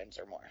 1,000 times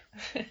or more.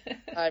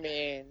 I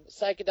mean,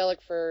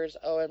 Psychedelic Furs,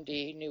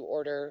 OMD, New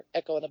Order,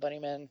 Echo and the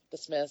Bunnymen, The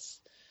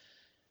Smiths.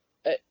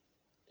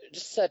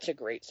 Just such a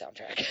great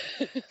soundtrack.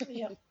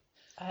 Yep.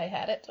 I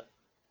had it.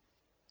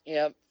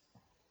 Yep.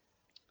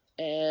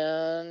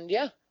 And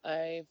yeah,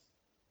 I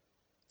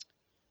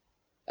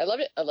love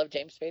it. I love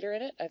James Spader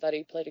in it. I thought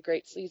he played a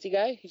great sleazy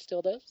guy. He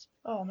still does.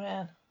 Oh,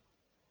 man.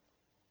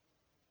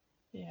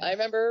 Yeah. I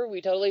remember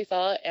we totally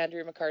thought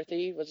Andrew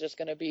McCarthy was just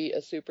going to be a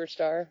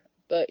superstar,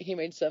 but he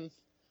made some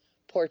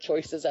poor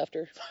choices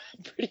after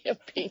Pretty in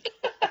Pink.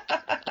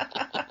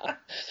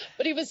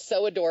 But he was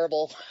so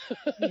adorable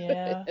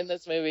in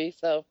this movie.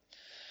 So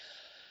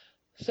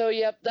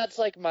yep, that's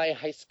like my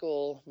high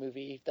school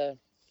movie,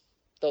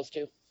 those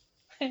 2.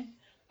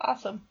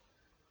 Awesome.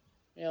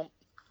 Yep.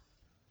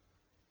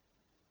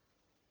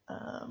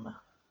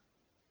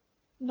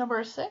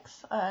 Number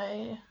 6,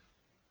 I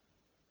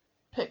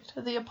picked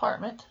The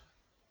Apartment.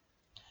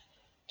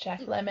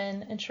 Jack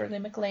Lemmon and Shirley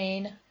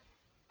MacLaine.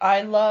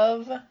 I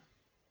love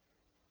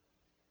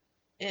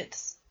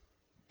it's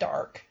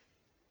dark,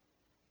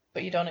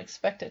 but you don't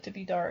expect it to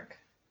be dark.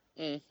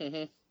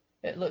 Mm-hmm.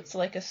 It looks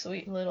like a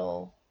sweet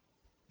little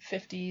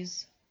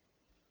 50s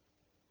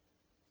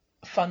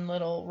fun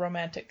little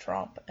romantic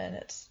tromp, and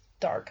it's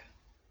dark,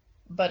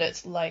 but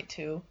it's light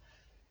too.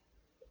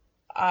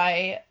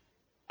 I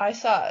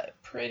saw it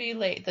pretty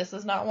late. This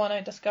is not one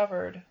I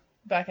discovered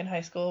back in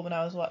high school when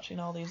I was watching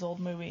all these old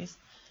movies.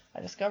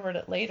 I discovered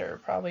it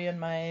later, probably in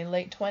my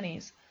late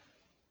 20s.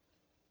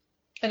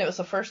 And it was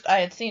the first, I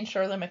had seen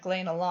Shirley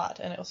MacLaine a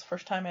lot, and it was the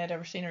first time I had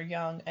ever seen her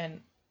young,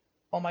 and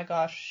oh my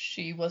gosh,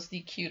 she was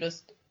the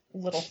cutest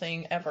little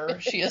thing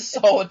ever. She is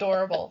so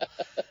adorable.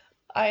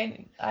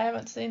 I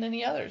haven't seen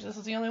any others. This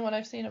is the only one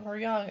I've seen of her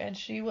young, and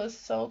she was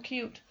so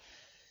cute.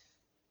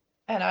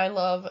 And I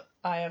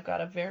have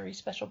got a very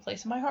special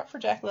place in my heart for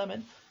Jack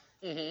Lemmon.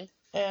 Mm-hmm.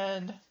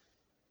 And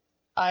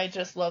I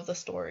just love the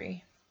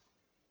story.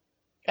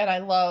 And I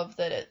love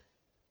that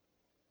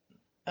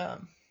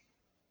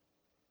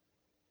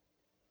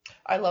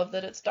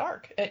it's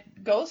dark.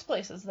 It goes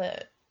places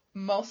that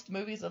most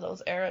movies of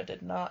those era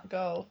did not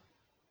go.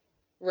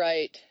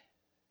 Right.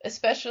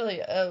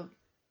 Especially a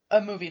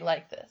movie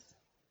like this.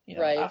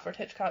 Right. Alfred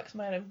Hitchcock's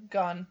might have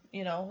gone,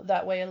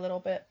 that way a little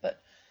bit,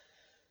 but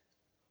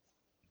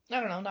I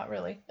don't know, not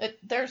really.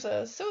 There's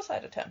a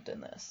suicide attempt in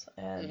this,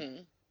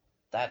 and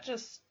that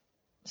just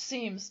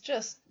seems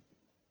just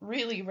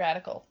really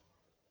radical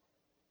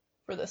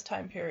for this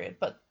time period,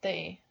 but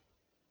they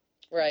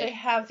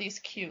have these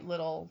cute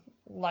little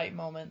light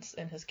moments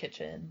in his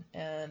kitchen,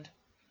 and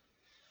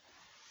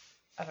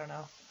I don't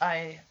know.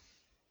 I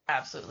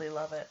absolutely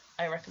love it.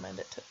 I recommend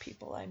it to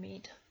people I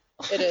meet.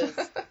 It is.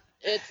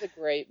 It's a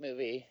great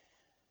movie.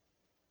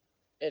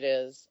 It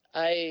is.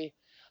 I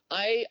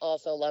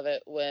also love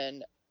it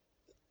when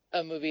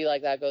a movie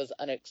like that goes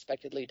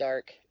unexpectedly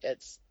dark.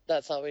 That's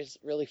always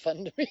really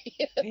fun to me.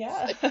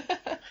 Yeah.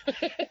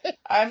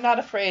 I'm not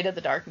afraid of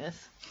the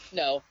darkness.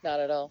 No, not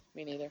at all.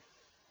 Me neither.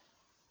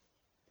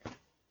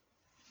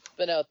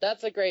 But no,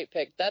 that's a great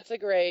pick.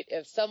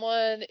 If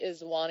someone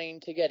is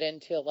wanting to get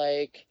into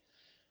like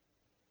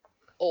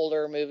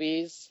older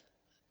movies,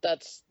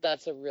 that's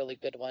a really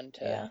good one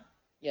to,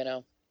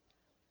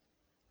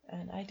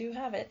 And I do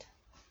have it.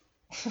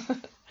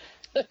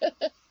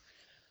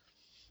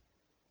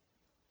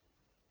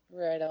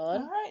 Right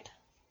on. All right.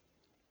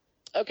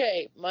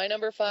 Okay, my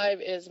number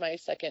 5 is my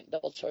second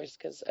double choice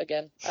because,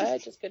 again, I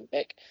just couldn't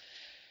pick.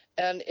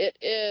 And it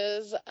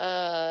is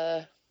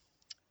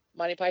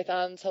Monty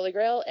Python's Holy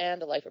Grail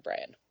and A Life of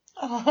Brian.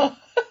 Oh.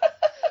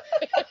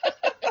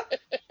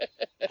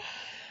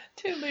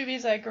 Two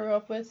movies I grew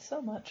up with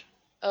so much.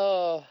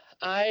 Oh,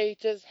 I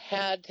just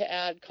had to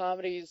add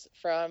comedies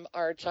from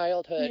our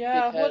childhood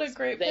Yeah, what a because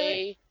great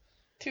they,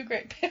 Two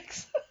great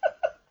picks.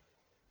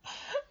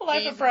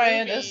 Life these of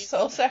Brian is movies,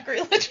 so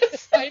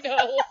sacrilegious. I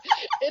know,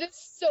 it is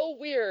so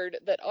weird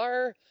that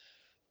our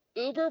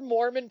uber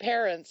Mormon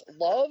parents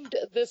loved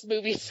this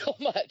movie so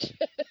much.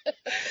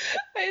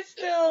 I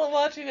still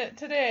watching it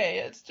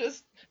today. It's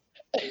just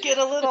get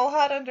a little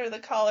hot under the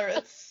collar.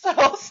 It's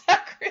so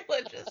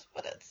sacrilegious,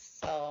 but it's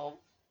so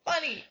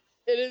funny.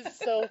 It is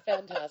so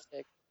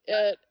fantastic.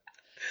 And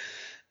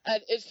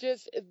it's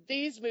just,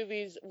 these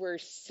movies were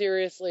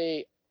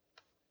seriously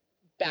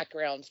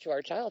backgrounds to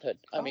our childhood.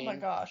 I Oh my mean,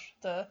 gosh,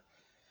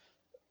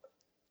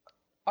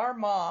 our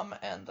mom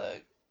and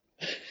the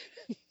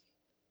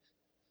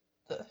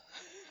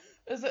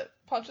is it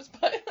Pontius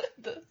Pilate?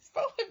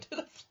 Throw him to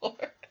the floor.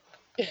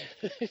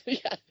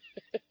 yeah.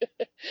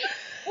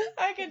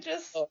 I can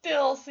just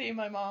still see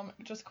my mom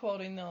just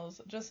quoting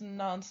those just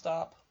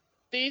nonstop.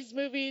 These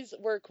movies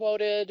were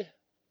quoted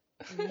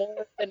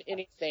more than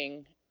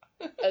anything,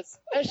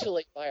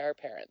 especially by our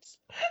parents.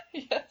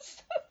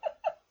 Yes.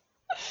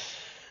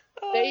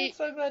 Oh, They- I'm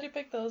so glad you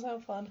picked those. How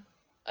fun.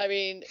 I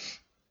mean,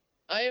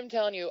 I am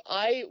telling you,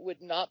 I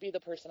would not be the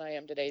person I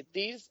am today.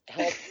 These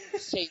helped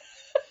shape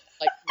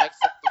like my sense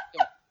of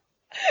humor.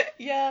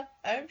 Yeah,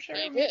 I'm sure.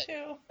 They Me did.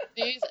 too.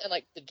 These and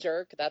like The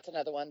Jerk, that's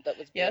another one that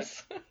was big.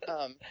 Yes.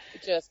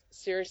 Just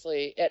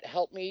seriously, it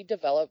helped me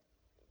develop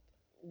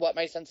what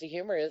my sense of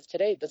humor is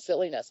today, the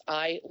silliness.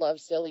 I love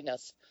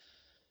silliness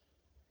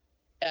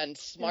and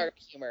smart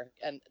humor,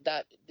 and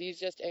that these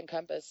just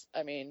encompass.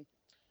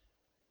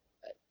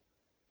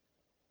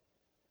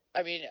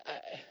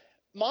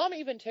 Mom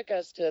even took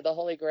us to the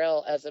Holy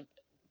Grail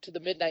to the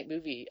midnight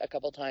movie a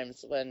couple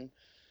times when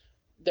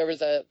there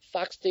was a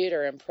Fox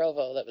Theater in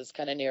Provo that was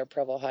kind of near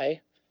Provo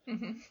High,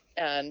 Mhm.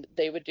 and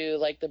they would do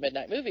like the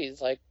midnight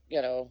movies, like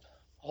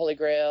Holy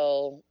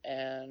Grail,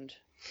 and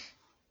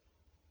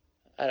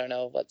I don't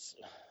know what's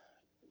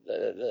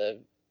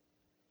the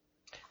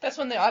That's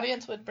when the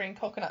audience would bring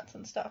coconuts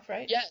and stuff,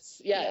 right?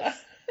 yes. Yeah.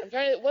 I'm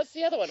trying to. What's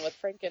the other one with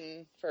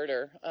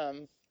Frankenfurter?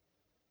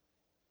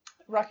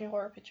 Rocky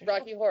Horror Picture Show.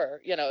 Rocky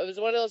Horror. It was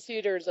one of those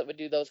theaters that would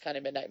do those kind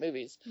of midnight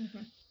movies.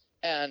 Mhm.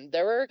 And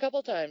there were a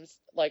couple times,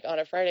 like on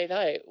a Friday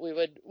night, we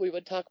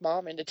would talk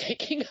Mom into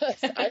taking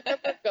us. I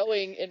remember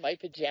going in my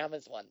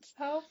pajamas once.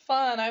 How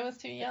fun. I was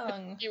too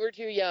young. You were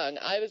too young.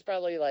 I was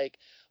probably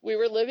we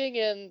were living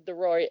in the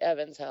Roy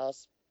Evans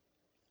house,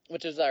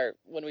 which is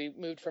when we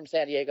moved from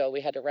San Diego,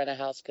 we had to rent a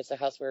house because the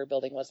house we were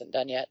building wasn't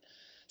done yet.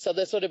 So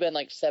this would have been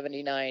like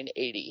 79,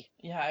 80.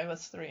 Yeah, I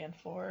was 3 and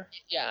 4.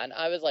 Yeah, and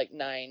I was like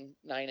 9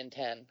 and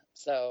 10,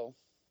 so,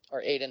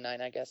 or 8 and 9,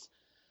 I guess.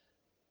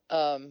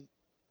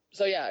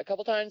 So yeah, a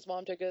couple times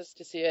Mom took us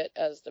to see it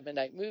as the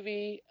midnight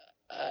movie.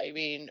 I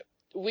mean,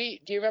 do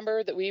you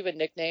remember that we even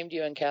nicknamed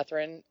you and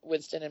Catherine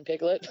Winston and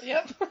Piglet?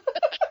 Yep.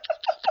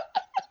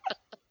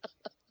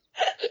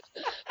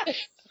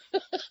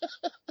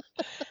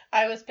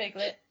 I was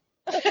Piglet.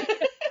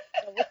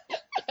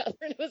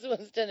 Catherine was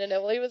Winston and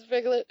Emily was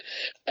Piglet,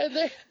 and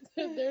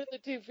they're the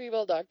two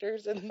female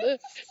doctors in the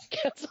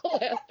Castle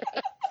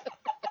Anthrax.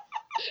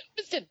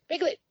 Winston,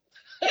 Piglet.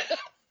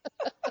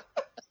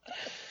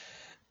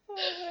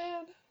 Oh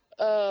man.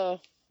 Oh,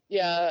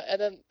 yeah, and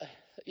then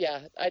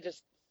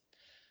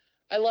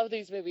I love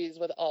these movies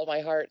with all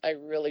my heart. I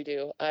really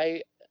do.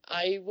 I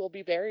will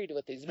be buried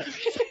with these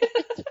movies.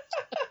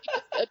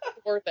 I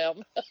adore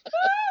them.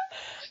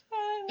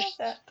 I love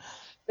that.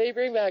 They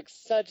bring back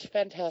such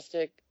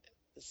fantastic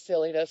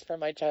silliness from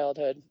my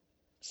childhood.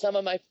 Some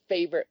of my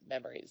favorite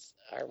memories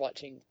are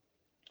watching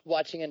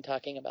and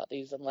talking about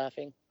these and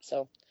laughing.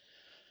 So,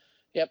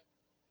 yep.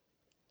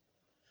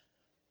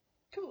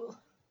 Cool.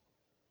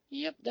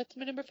 Yep, that's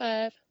my number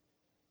 5.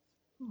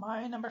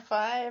 My number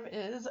 5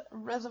 is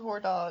Reservoir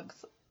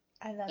Dogs.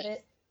 I love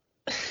it.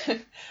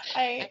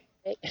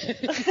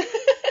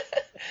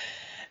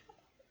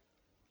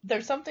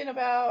 There's something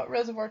about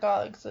Reservoir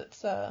Dogs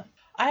that's I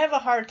have a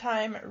hard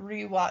time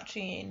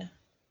rewatching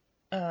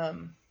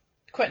Quentin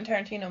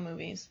Tarantino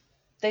movies.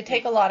 They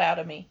take a lot out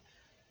of me.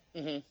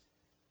 Mm-hmm.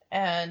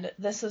 And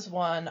this is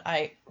one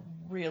I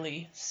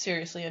really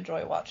seriously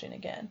enjoy watching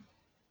again.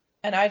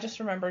 And I just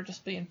remember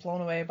just being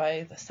blown away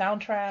by the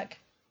soundtrack.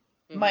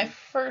 Mm-hmm. My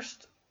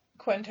first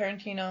Quentin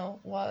Tarantino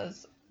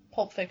was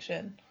Pulp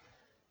Fiction.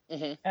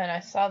 Mm-hmm. And I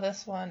saw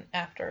this one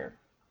after,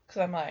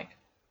 because I'm like,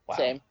 wow.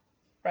 Same.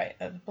 Right,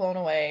 I was blown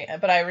away.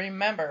 But I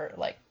remember,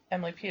 like,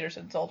 Emily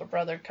Peterson's older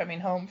brother coming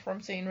home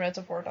from seeing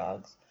Reservoir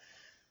Dogs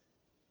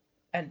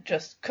and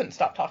just couldn't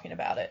stop talking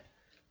about it.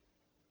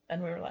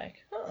 And we were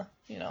like,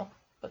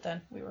 but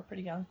then we were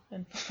pretty young,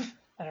 and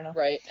I don't know.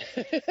 Right.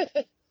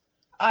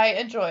 I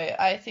enjoy it.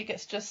 I think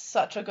it's just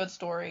such a good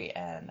story,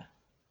 and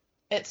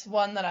it's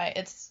one that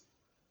it's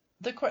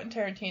the Quentin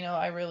Tarantino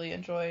I really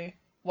enjoy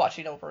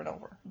watching over and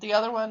over. The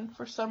other one,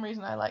 for some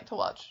reason, I like to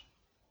watch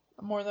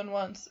more than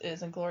once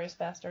is Inglourious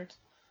Basterds.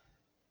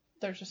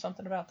 There's just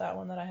something about that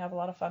one that I have a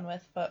lot of fun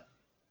with, but...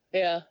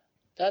 Yeah,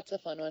 that's a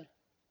fun one.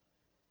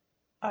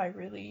 I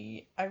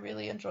really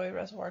enjoy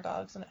Reservoir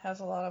Dogs, and it has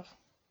a lot of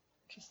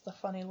just the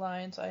funny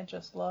lines I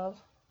just love.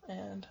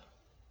 And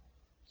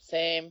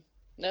Same.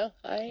 No,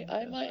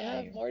 I might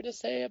have more to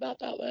say about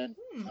that one.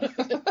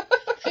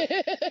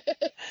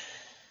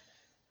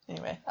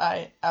 Anyway,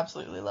 I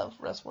absolutely love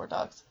Reservoir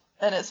Dogs.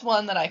 And it's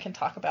one that I can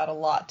talk about a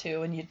lot,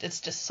 too, and it's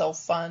just so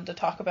fun to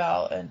talk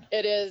about. And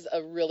it is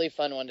a really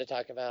fun one to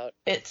talk about.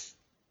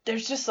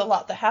 There's just a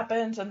lot that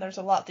happens, and there's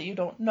a lot that you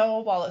don't know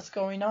while it's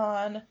going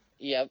on.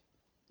 Yep.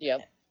 Yeah.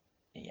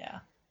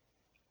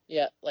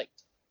 Yeah, like,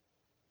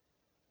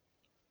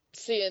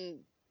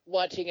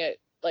 watching it,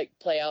 like,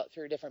 play out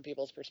through different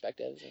people's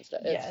perspectives and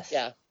stuff. Yes.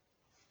 Yeah.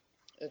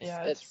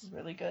 It's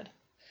really good.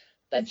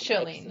 That's and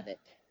chilling. Excellent.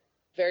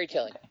 Very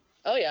chilling. Okay.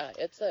 Oh, yeah,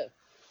 it's a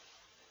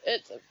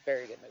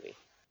very good movie.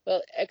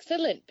 Well,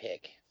 excellent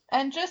pick.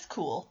 And just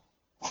cool.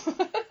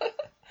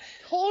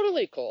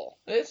 Totally cool.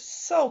 It's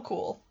so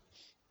cool.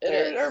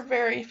 There are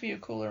very few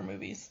cooler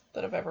movies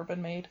that have ever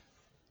been made.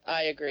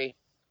 I agree.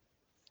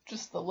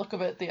 Just the look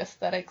of it, the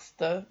aesthetics,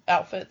 the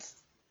outfits,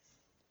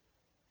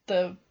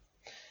 the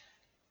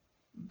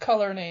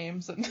color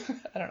names, and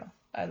I don't know.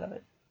 I love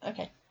it.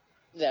 Okay.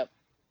 Yep.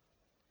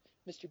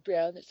 Mr.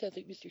 Brown, that sounds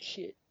like Mr.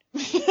 Shit.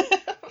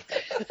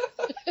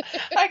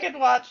 I can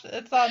watch.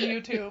 It's on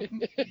YouTube.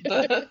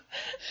 The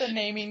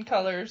naming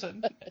colors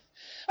and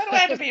why do I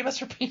have to be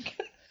Mr. Pink?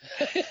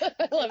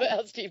 I love it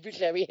how Steve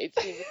Buscemi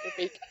hates being Mr.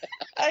 Pink.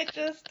 I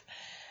just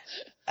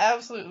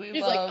absolutely love.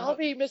 He's like, I'll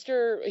be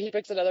Mr. He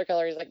picks another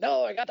color. He's like,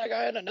 no, I got that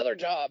guy in another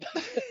job.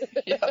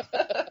 Yeah.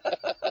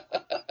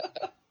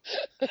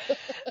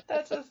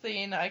 That's a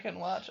scene I can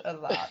watch a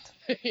lot.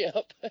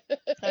 Yep.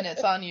 And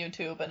it's on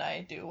YouTube, and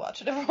I do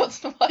watch it every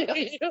once in a while.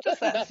 Just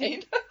that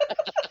scene.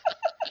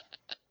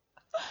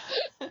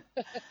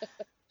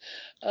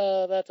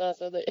 Oh, that's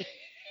awesome.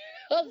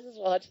 I'll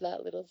just watch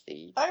that little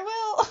scene. I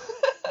will.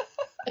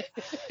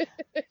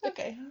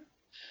 Okay.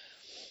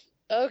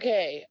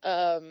 Okay.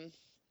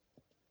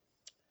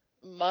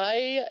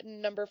 My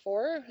number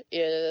 4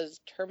 is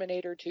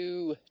Terminator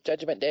 2: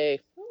 Judgment Day.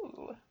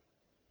 Ooh.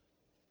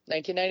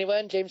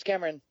 1991, James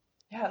Cameron.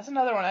 Yeah, that's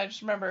another one. I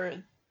just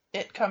remember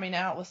it coming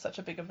out was such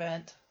a big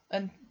event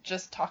and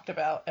just talked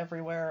about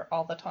everywhere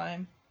all the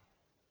time.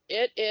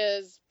 It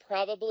is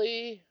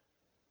probably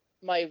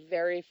my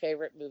very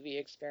favorite movie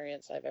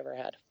experience I've ever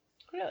had.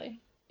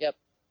 Really? Yep.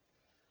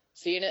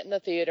 Seeing it in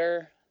the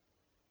theater,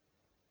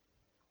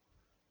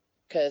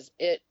 because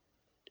it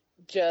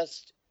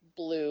just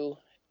blew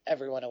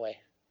everyone away.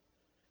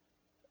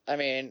 I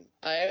mean,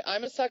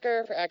 I'm a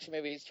sucker for action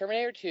movies.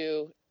 Terminator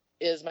 2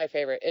 is my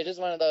favorite. It is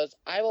one of those,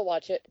 I will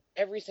watch it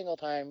every single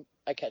time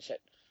I catch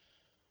it.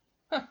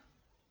 Huh.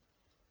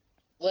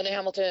 Linda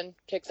Hamilton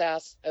kicks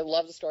ass. I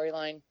love the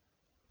storyline.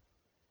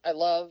 I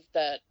love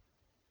that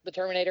the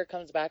Terminator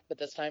comes back, but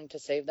this time to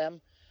save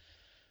them.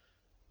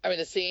 I mean,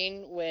 the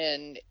scene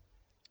when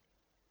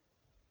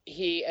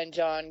he and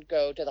John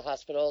go to the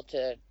hospital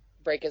to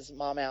break his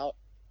mom out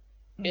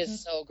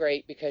is so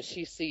great because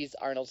she sees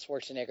Arnold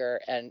Schwarzenegger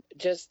and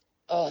just,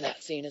 oh,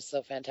 that scene is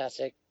so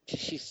fantastic.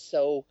 She's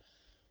so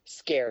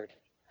scared.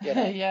 You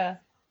know? Yeah.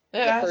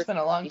 It has been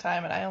a long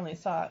time, and I only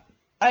saw it.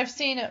 I've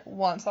seen it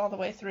once all the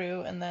way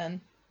through, and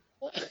then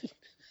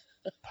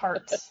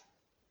parts.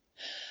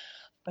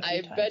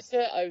 I bet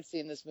you I've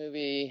seen this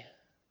movie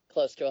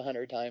close to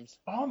 100 times.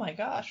 Oh my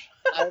gosh.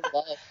 I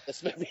love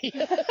this movie.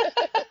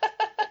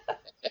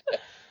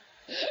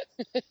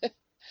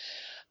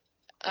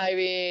 I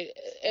mean,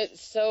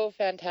 it's so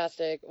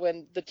fantastic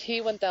when the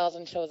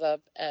T-1000 shows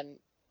up and,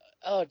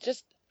 oh,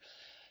 just,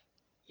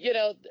 you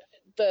know,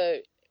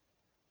 the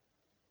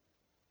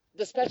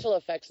special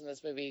effects in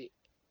this movie,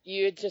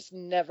 you had just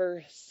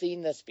never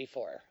seen this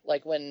before.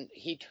 Like when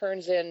he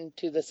turns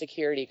into the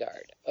security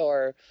guard,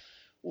 or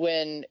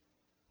when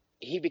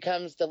he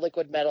becomes the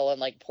liquid metal and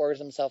like pours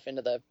himself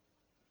into the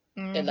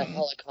in the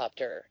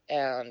helicopter,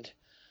 and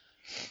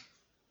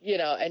you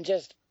know, and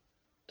just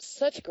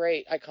such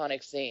great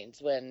iconic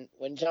scenes when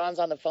John's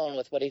on the phone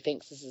with what he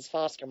thinks is his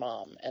foster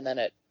mom, and then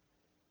it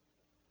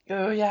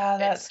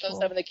that's goes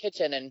cool. up in the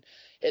kitchen, and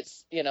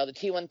it's, you know, the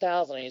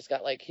T-1000, and he's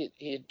got like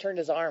he turned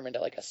his arm into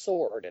like a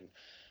sword, and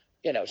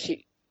you know,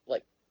 he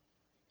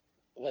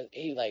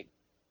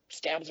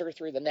stabs her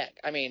through the neck.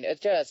 I mean,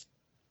 it's just,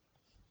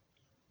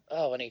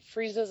 oh, and he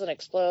freezes and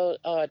explodes.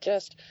 Oh,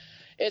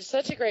 it's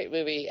such a great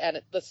movie,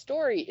 and the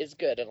story is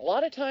good. And a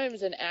lot of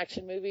times in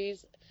action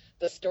movies,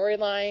 the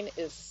storyline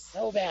is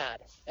so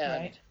bad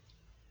and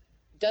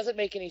doesn't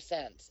make any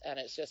sense, and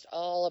it's just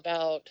all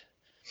about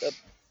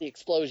the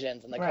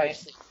explosions and the car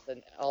scenes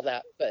and all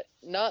that. But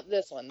not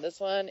this one. This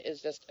one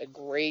is just a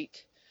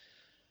great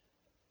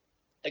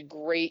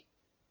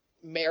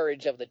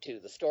marriage of the two.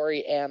 The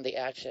story and the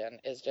action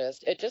is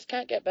just, it just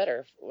can't get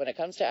better. When it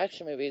comes to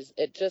action movies,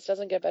 it just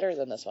doesn't get better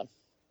than this one.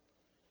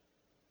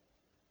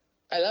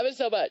 I love it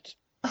so much.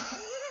 I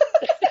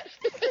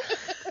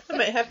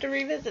might have to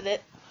revisit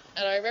it.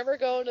 And I remember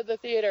going to the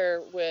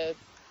theater with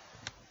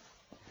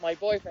my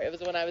boyfriend. It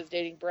was when I was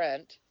dating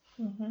Brent.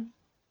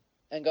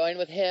 And going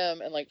with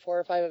him and like 4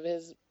 or 5 of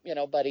his, you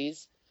know,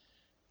 buddies.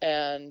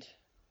 and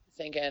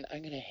thinking,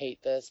 I'm going to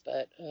hate this,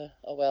 but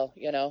oh well,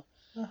 you know.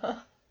 Uh-huh.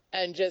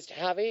 And just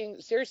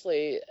having,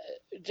 seriously,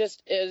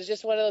 it was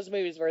just one of those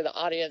movies where the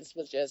audience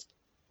was just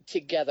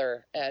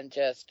together and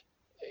just,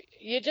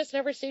 you just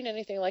never seen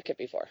anything like it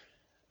before.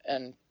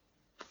 And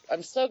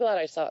I'm so glad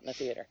I saw it in the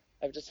theater.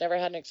 I've just never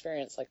had an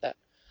experience like that.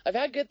 I've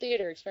had good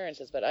theater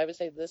experiences, but I would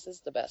say this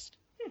is the best.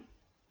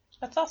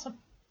 That's awesome.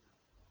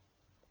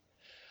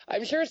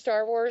 I'm sure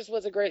Star Wars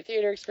was a great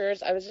theater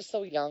experience. I was just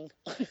so young,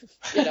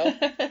 you know?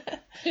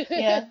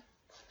 Yeah.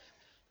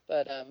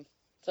 But,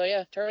 so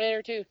yeah,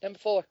 Terminator 2, number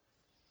 4.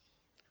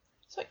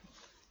 Sweet.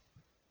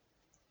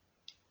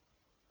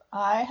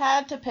 I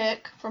had to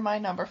pick for my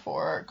number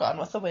 4, Gone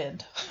with the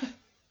Wind.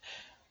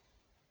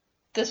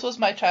 This was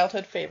my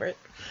childhood favorite.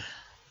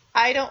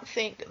 I don't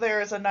think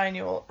there is a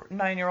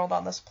 9-year-old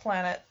on this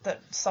planet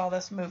that saw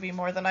this movie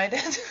more than I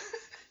did.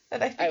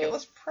 And I think it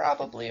was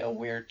probably a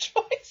weird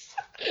choice.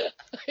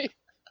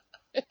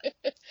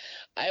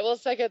 I will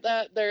second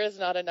that. There is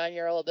not a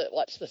 9-year-old that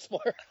watched this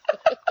more.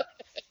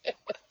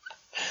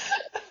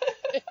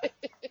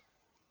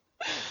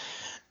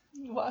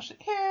 We watched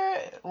it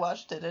here,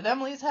 watched it at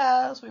Emily's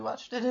house, we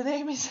watched it at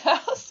Amy's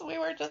house. We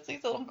were just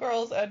these little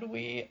girls, and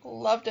we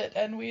loved it,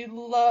 and we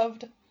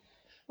loved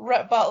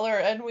Rhett Butler,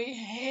 and we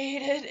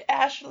hated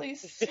Ashley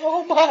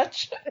so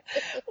much.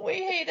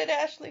 We hated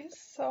Ashley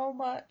so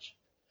much.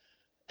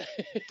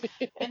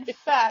 In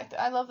fact,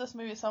 I love this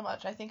movie so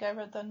much. I think I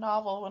read the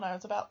novel when I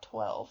was about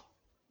 12.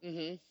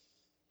 Mm-hmm.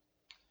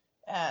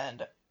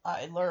 And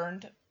I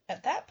learned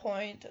at that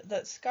point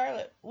that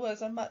Scarlett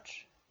was a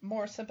much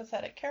more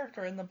sympathetic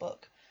character in the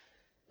book.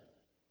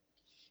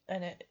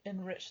 And it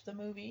enriched the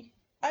movie.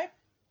 I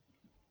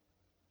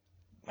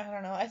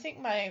don't know. I think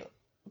my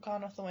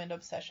Gone with the Wind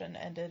obsession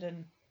ended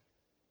in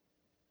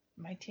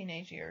my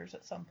teenage years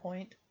at some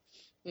point.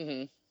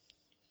 Mm-hmm.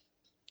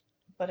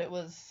 But it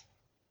was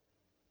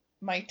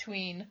my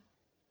tween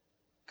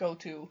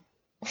go-to.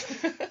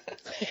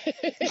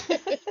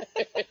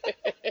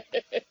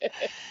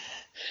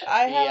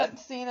 I haven't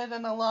seen it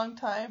in a long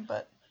time,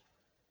 but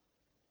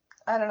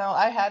I don't know.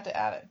 I had to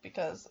add it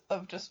because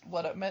of just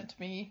what it meant to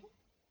me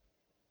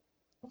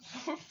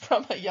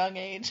from a young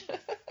age.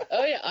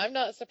 Oh yeah, I'm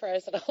not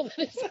surprised at all that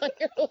it's on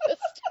your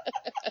list.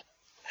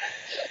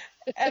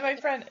 And my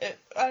friend,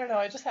 I don't know,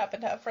 I just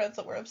happened to have friends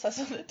that were obsessed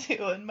with it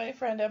too, and my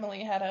friend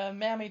Emily had a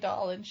Mammy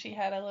doll, and she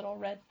had a little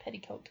red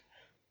petticoat.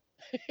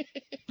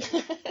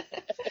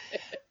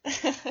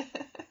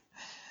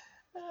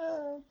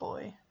 Oh,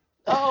 boy.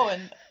 Oh,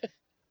 and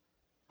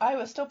I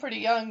was still pretty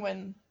young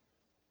when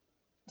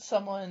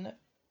someone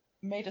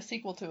made a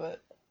sequel to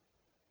it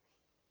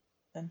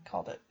and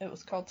it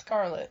was called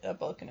Scarlet, a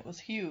book, and it was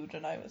huge,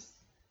 and I was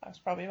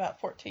probably about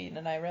 14,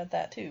 and I read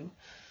that too.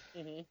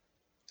 Mm-hmm.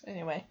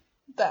 Anyway,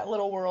 that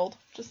little world,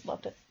 just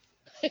loved it.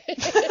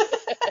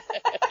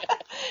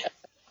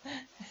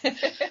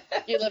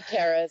 You love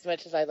Tara as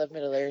much as I love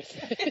Middle Earth.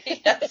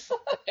 Yes.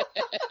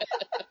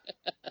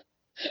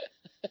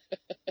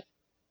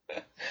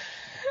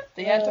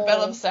 The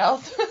antebellum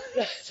South.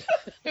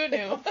 Who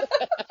knew?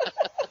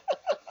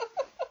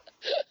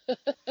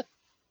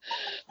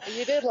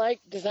 You did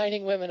like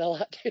designing women a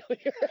lot too.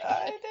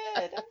 I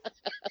did.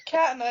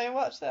 Kat and I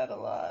watched that a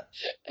lot.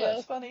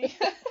 That's funny.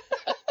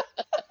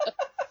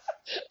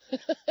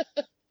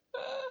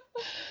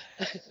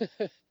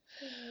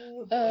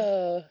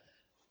 Oh,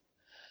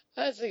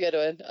 that's a good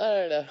one. I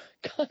don't know.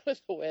 Gone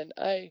with the Wind.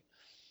 I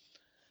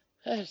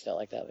just don't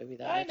like that movie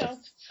that much.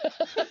 I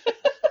know.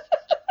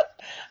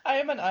 I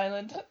am an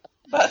island,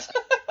 but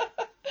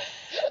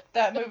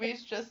that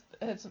movie's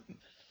it's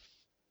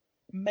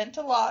meant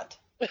a lot.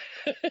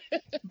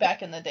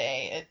 Back in the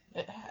day,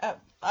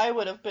 I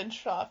would have been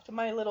shocked.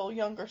 My little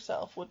younger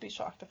self would be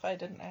shocked if I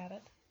didn't add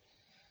it.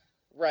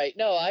 Right.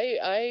 No,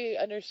 I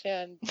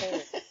understand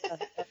totally.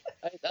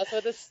 That's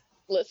what this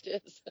list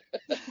is.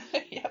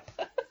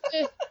 Yep.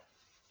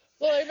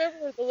 Well, I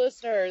remember the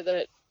listener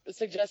that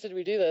suggested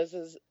we do this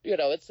is,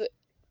 it's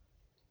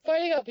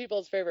finding out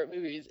people's favorite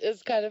movies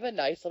is kind of a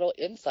nice little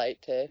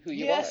insight to who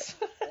you are. Yes.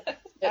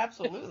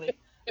 Absolutely.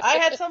 I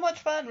had so much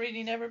fun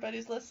reading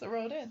everybody's list that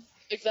wrote in.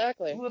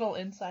 Exactly. Little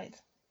insights.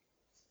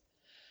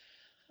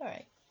 All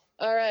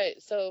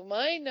right. So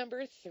my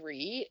number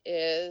 3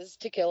 is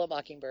To Kill a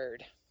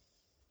Mockingbird.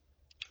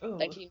 Ooh.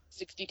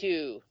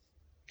 1962.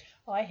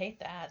 Oh, I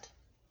hate that.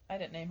 I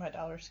didn't name my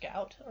daughter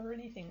Scout or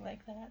anything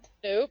like that.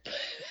 Nope.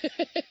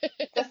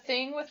 The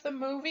thing with the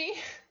movie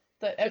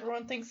that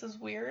everyone thinks is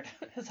weird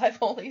is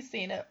I've only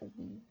seen it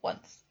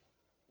once.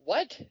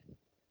 What?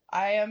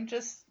 I am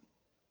just...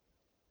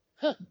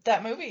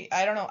 That movie,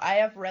 I don't know. I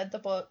have read the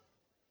book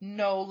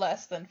no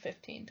less than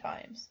 15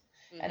 times.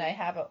 Mm-hmm. And I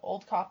have an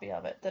old copy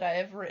of it that I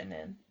have written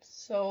in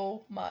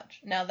so much.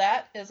 Now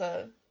that is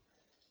a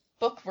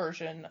book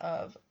version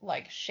of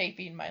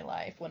shaping my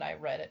life. When I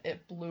read it,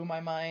 it blew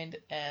my mind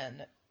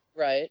and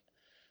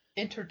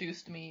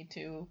introduced me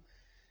to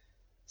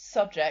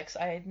subjects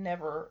I had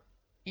never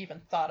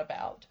even thought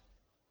about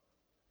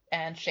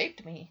and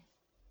shaped me.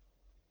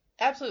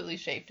 Absolutely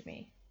shaped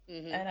me.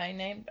 Mm-hmm.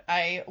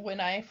 And when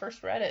I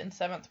first read it in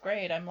 7th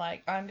grade, I'm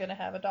like, I'm going to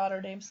have a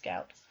daughter named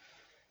Scout.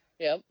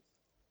 Yep.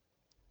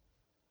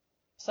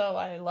 So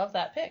I love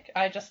that pick.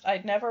 I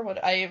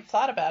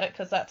thought about it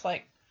because that's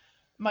like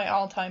my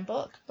all-time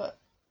book, but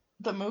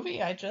the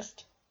movie I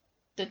just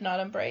did not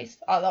embrace.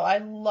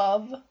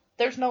 Although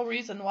there's no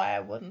reason why I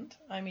wouldn't.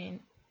 I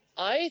mean,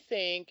 I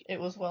think it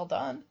was well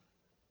done.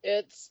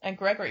 And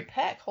Gregory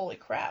Peck, holy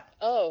crap.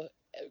 Oh,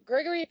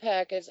 Gregory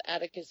Peck as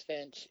Atticus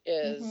Finch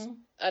is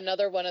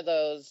another one of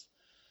those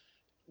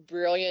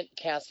brilliant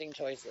casting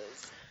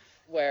choices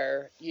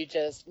where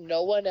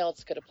no one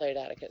else could have played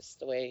Atticus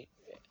the way.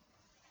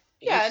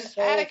 And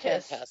so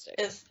Atticus fantastic.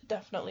 is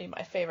definitely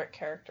my favorite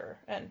character,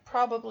 and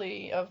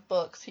probably of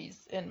books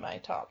he's in my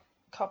top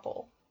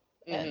couple.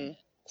 And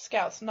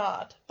Scout's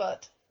not,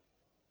 but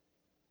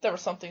there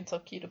was something so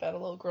cute about a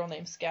little girl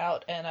named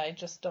Scout, and I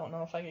just don't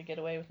know if I could get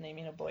away with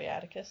naming a boy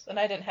Atticus. And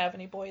I didn't have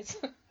any boys.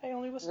 I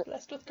only was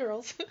blessed with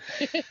girls.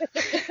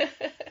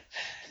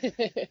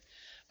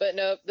 But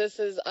no,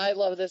 I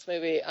love this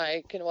movie.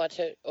 I can watch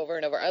it over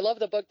and over. I love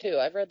the book too.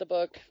 I've read the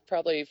book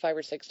probably 5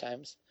 or 6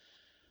 times.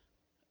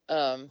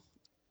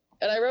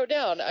 And I wrote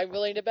down, I'm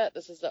willing to bet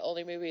this is the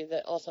only movie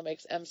that also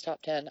makes M's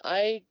top 10.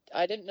 I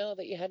didn't know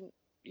that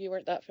you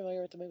weren't that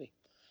familiar with the movie.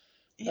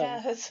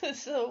 Yeah,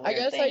 it's a weird I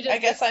guess thing. I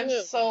guess I'm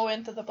so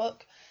into the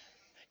book.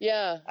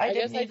 Yeah, I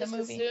guess I just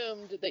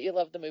assumed that you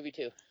loved the movie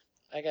too.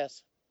 I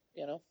guess,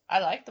 I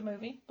like the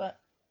movie, but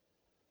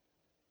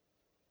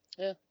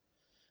yeah,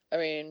 I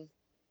mean,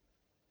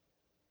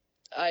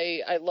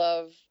 I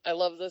love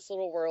this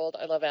little world.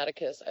 I love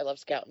Atticus. I love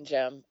Scout and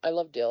Jem. I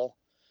love Dill.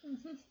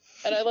 Mm-hmm.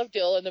 And I love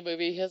Dill in the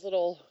movie. His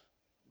little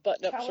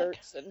button-up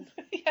shirts and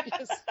I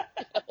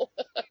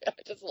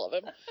just love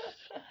him.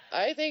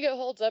 I think it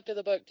holds up to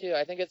the book too.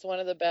 I think it's one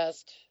of the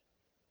best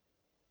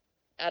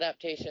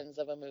adaptations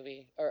of a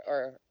movie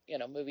or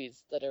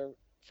movies that are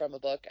from a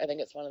book. I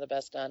think it's one of the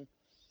best done.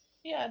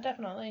 Yeah,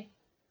 definitely.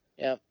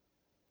 Yeah.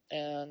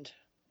 And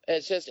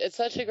it's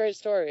such a great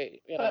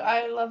story. But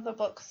I love the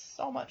book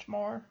so much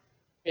more.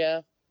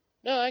 Yeah.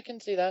 No, I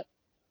can see that.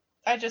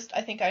 I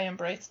think I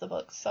embrace the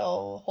book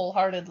so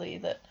wholeheartedly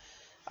that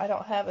I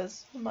don't have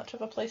as much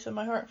of a place in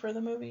my heart for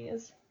the movie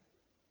as,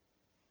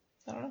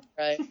 I don't know.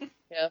 Right.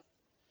 Yeah.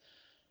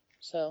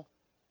 So,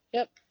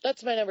 yep,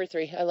 that's my number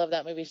 3. I love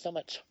that movie so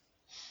much.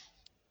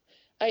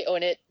 I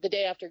own it. The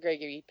day after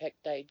Gregory Peck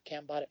died,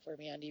 Cam bought it for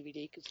me on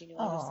DVD because he knew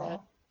I was sad.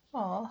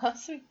 Aw, how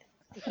sweet.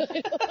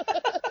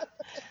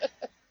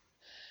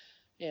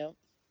 Yeah.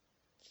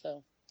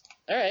 So,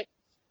 all right.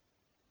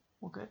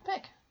 Well, good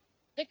pick.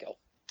 Thank you.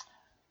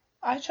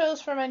 I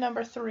chose for my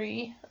number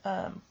 3.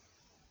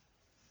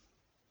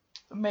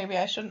 Maybe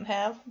I shouldn't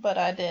have, but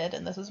I did,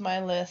 and this is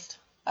my list.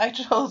 I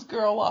chose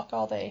Girl Walk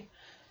All Day.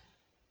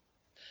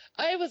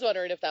 I was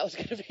wondering if that was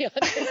going to be on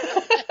there.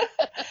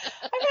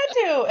 I had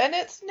to, and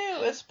it's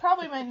new. It's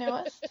probably my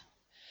newest.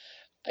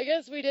 I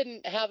guess we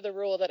didn't have the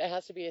rule that it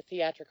has to be a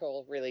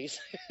theatrical release.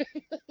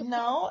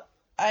 No,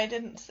 I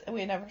didn't.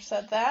 We never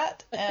said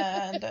that,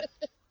 and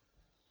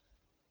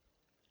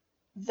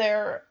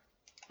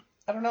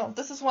I don't know.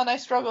 This is one I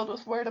struggled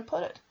with where to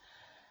put it.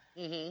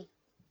 Mm-hmm.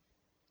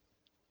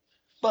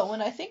 But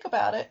when I think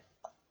about it,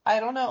 I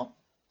don't know.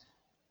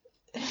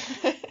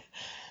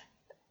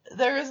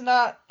 There is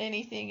not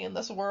anything in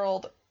this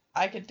world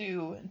I could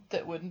do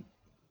that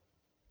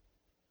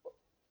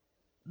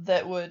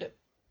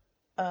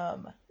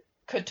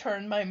could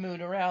turn my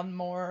mood around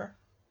more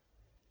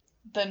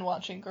than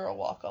watching Girl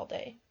Walk All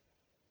Day.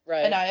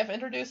 Right. And I have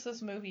introduced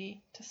this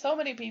movie to so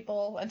many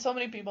people, and so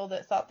many people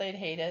that thought they'd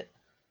hate it.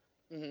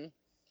 Mm-hmm.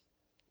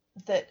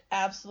 That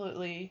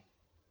absolutely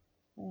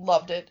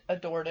loved it,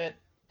 adored it,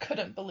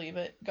 couldn't believe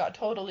it, got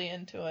totally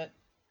into it.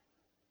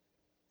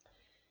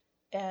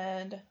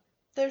 And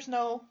there's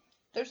no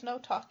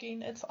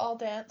talking, it's all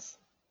dance.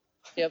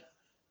 Yep.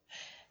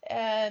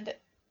 And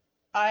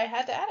I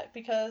had to add it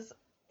because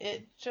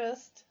it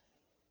just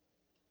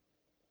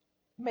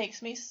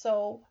makes me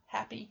so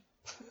happy.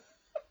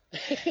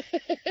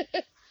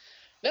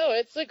 No,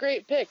 it's a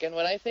great pick, and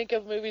when I think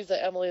of movies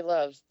that Emily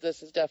loves,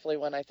 this is definitely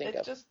one I think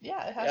of. It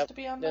has to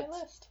be on my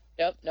list.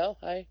 Yep, no,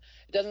 it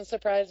doesn't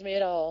surprise me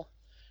at all.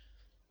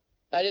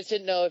 I just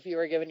didn't know if you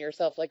were giving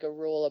yourself like a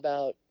rule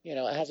about,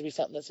 it has to be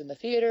something that's in the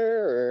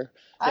theater or.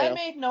 I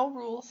made no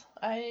rules.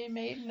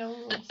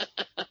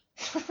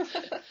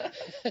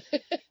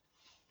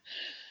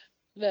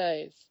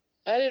 Nice.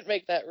 I didn't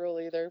make that rule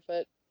either,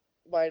 but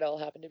mine all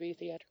happen to be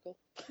theatrical.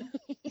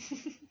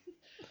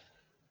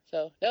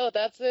 So, no,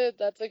 that's a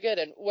good.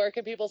 And where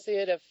can people see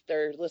it if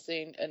they're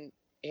listening and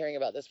hearing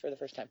about this for the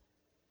first time?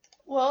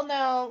 Well,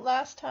 now,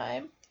 last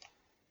time,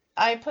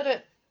 I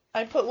put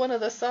one of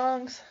the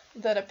songs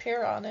that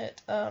appear on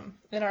it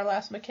in our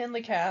last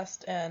McKinley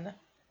cast, and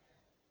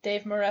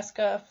Dave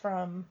Maresca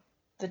from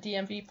the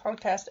DMV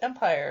podcast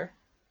Empire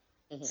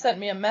sent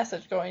me a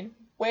message going,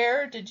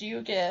 "Where did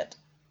you get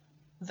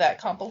that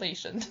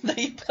compilation that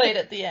you played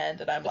at the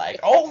end?" And I'm like,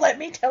 "Oh, let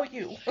me tell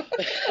you."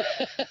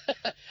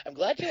 I'm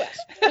glad you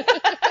asked.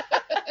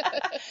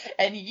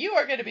 And you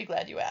are going to be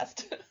glad you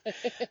asked.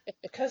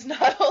 Because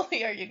not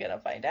only are you going to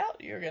find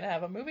out, you're going to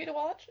have a movie to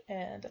watch,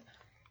 and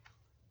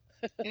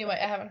anyway,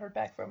 I haven't heard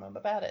back from him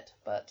about it,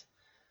 but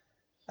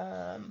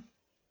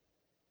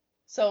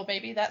so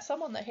maybe that's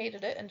someone that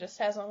hated it and just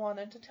hasn't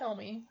wanted to tell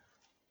me,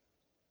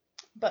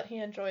 but he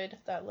enjoyed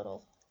that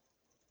little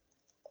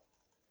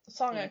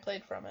song I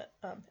played from it.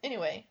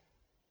 Anyway,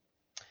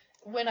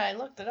 when I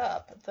looked it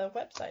up, the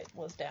website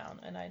was down,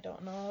 and I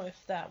don't know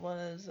if that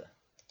was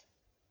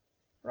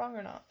wrong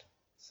or not.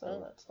 So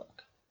let's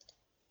look.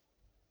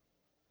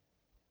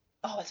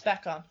 Oh, it's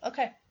back on.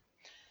 Okay.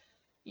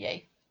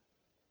 Yay.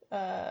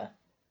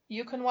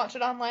 You can watch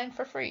it online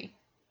for free.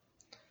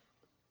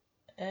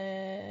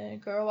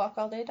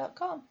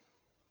 Girlwalkallday.com.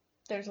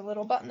 There's a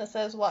little button that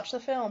says watch the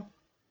film.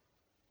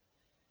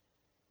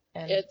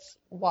 And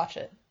watch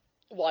it.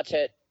 Watch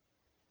it.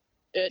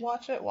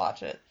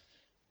 Watch it.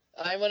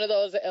 I'm one of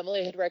those that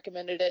Emily had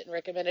recommended it,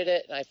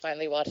 and I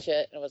finally watched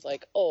it, and was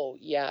like, oh,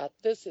 yeah,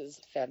 this is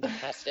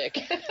fantastic.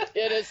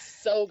 It is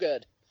so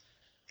good.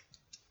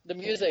 The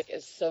music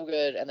is so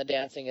good, and the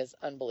dancing is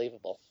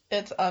unbelievable.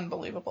 It's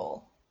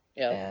unbelievable.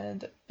 Yeah.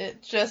 And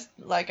it just,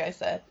 like I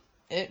said,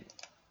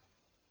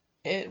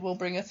 it will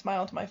bring a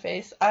smile to my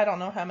face. I don't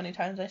know how many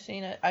times I've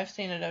seen it. I've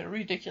seen it a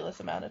ridiculous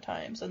amount of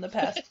times in the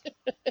past,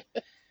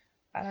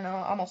 I don't know,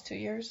 almost 2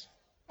 years.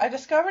 I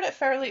discovered it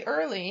fairly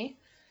early,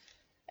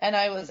 and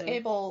I was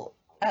able,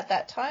 at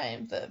that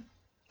time,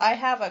 I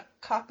have a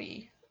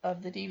copy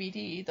of the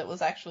DVD that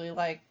was actually,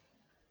 like,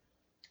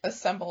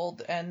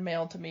 assembled and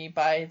mailed to me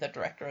by the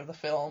director of the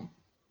film,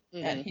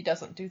 and he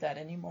doesn't do that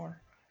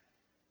anymore.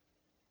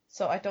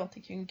 So I don't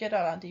think you can get it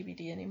on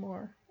DVD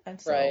anymore.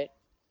 And so right.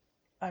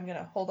 I'm going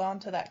to hold on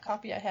to that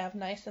copy I have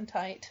nice and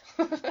tight.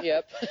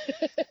 Yep.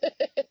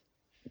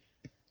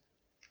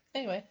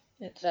 Anyway,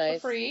 it's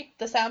nice. for free.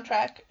 The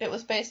soundtrack, it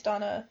was based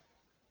on a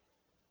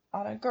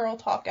girl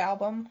talk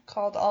album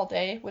called All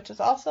Day, which is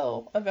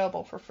also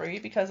available for free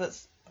because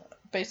it's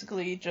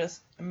basically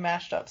just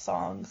mashed up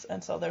songs,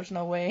 and so there's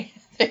no way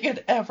they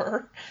could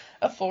ever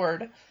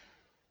afford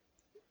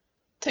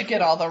to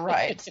get all the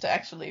rights to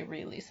actually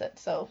release it.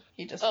 So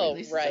he just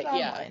releases it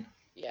online.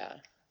 Yeah.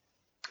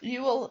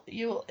 You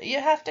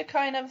have to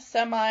kind of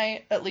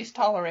at least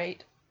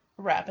tolerate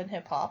rap and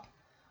hip hop.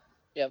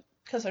 Yep.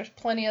 Because there's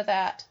plenty of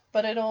that,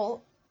 but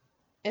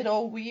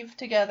it'll weave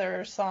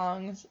together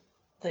songs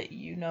that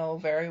you know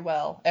very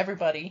well,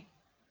 everybody.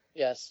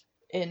 Yes.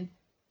 In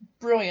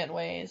brilliant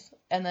ways,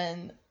 and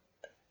then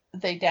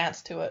they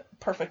dance to it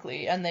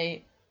perfectly, and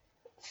they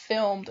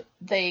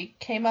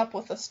came up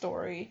with a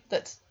story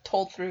that's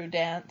told through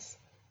dance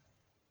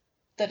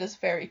that is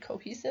very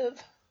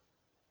cohesive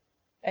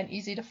and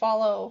easy to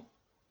follow.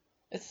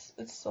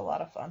 It's a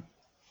lot of fun.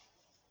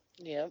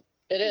 Yep,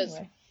 it is.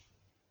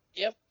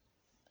 Yep.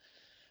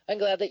 I'm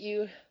glad that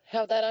you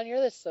have that on your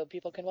list so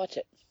people can watch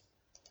it.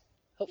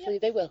 Hopefully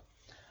they will.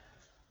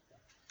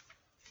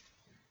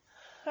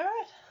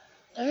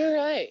 All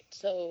right.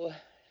 So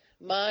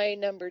my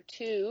number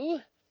 2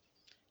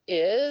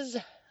 is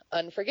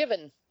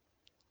Unforgiven.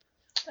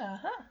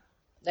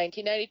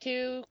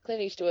 1992,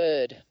 Clint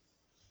Eastwood.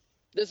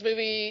 This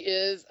movie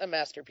is a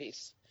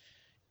masterpiece.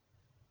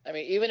 I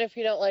mean, even if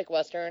you don't like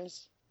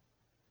Westerns,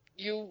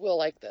 you will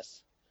like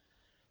this.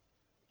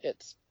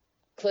 It's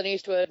Clint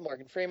Eastwood,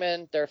 Morgan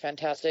Freeman. They're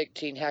fantastic.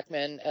 Gene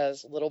Hackman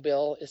as Little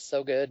Bill is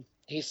so good.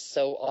 He's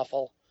so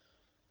awful.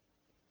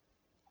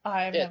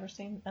 I've never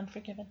seen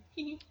Unforgiven.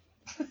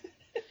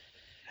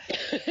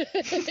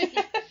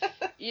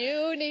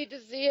 You need to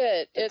see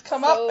it. It's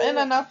come up in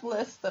enough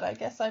lists that I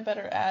guess I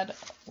better add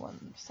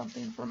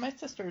something for my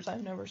sisters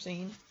I've never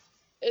seen.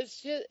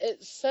 It's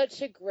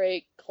such a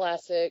great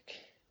classic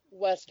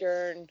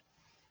Western,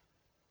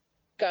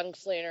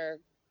 gunslinger,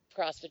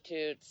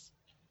 prostitutes,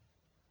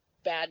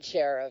 bad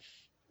sheriff,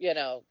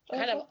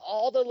 kind of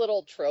all the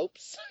little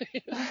tropes,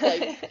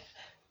 like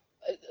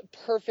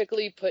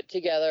perfectly put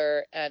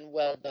together and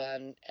well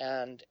done,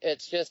 and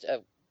it's just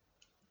a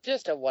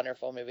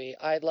wonderful movie.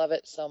 I love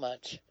it so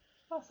much.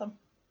 Awesome.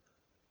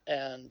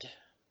 And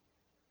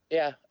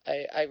yeah,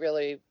 I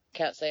really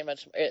can't say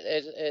much.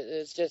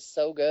 It's just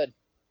so good.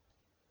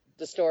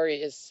 The story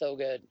is so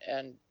good,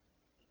 and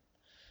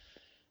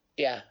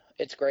yeah,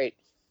 it's great.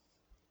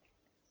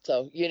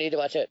 So you need to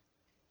watch it.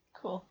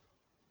 Cool.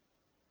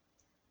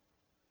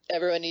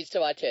 Everyone needs to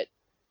watch it.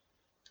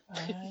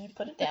 I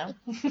put it down.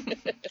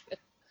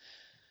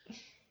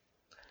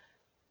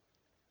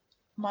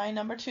 My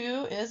number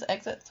 2 is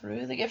Exit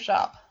Through the Gift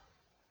Shop.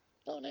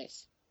 Oh,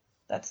 nice.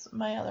 That's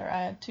my other.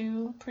 I had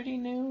 2 pretty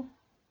new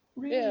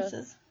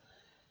releases.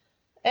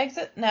 Yeah.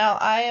 Exit. Now,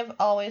 I have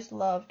always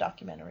loved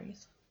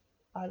documentaries.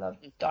 I love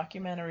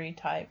documentary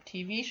type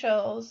TV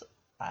shows.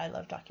 I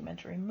love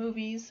documentary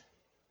movies.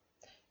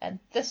 And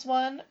this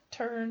one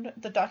turned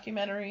the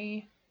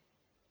documentary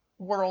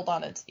world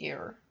on its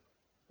ear.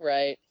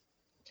 Right.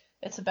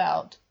 It's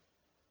about,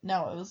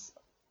 no, it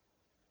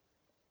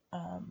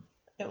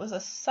was a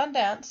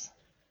Sundance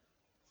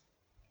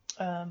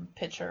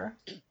picture,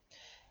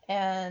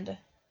 and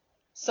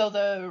so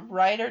the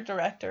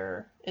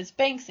writer-director is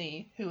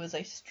Banksy, who is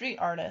a street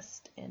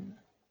artist in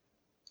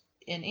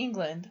in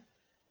England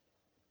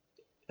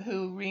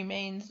who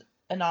remains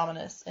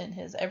anonymous in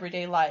his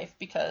everyday life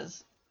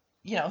because,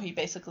 he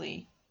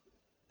basically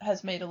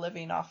has made a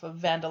living off of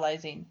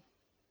vandalizing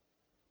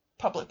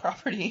public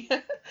property.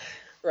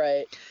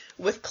 Right.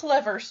 With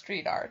clever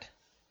street art.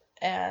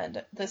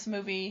 And this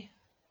movie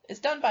is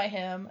done by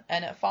him,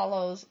 and it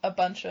follows a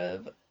bunch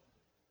of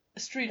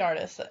street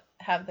artists that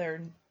have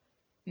their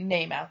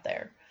name out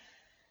there.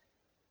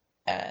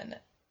 And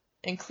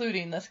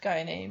including this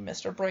guy named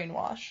Mr.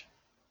 Brainwash,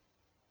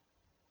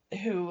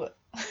 who,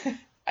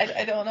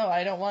 I don't know,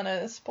 I don't want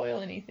to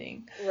spoil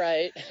anything.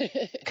 Right.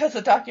 Because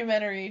the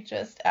documentary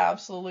just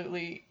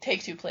absolutely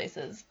takes you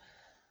places.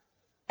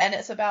 And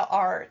it's about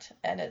art,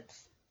 and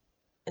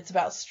it's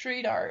about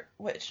street art,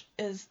 which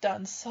is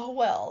done so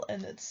well,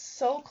 and it's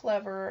so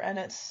clever, and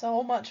it's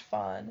so much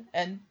fun.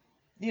 And,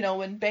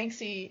 when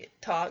Banksy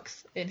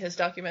talks in his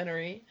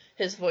documentary,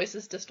 his voice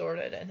is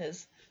distorted and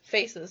his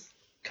face is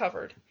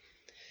covered.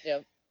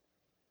 Yep.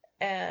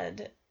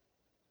 And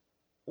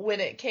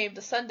when it came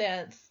to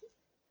Sundance,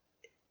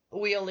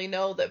 we only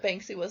know that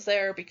Banksy was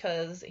there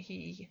because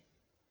he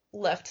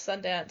left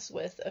Sundance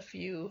with a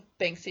few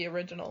Banksy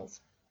originals.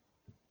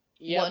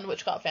 Yep. One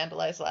which got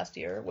vandalized last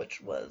year,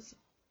 which was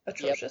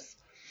atrocious.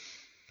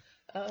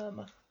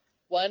 Yep.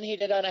 One he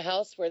did on a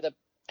house where the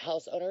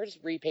house owners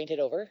repainted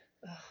over.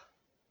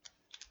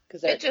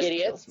 Because they're idiots. It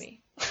just kills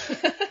me.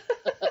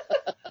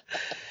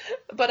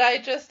 But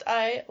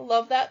I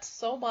love that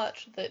so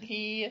much that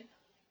he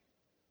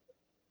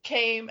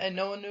came and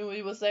no one knew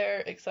he was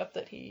there except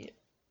that he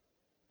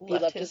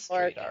left his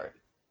street art.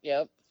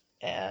 Yep.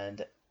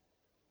 And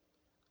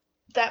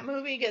that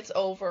movie gets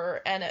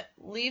over and it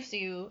leaves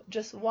you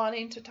just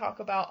wanting to talk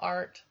about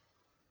art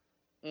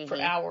for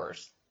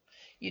hours.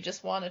 You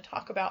just want to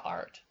talk about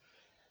art.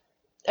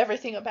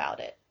 Everything about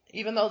it.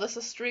 Even though this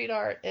is street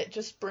art, it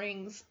just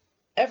brings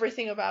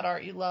everything about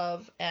art you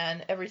love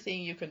and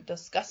everything you can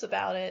discuss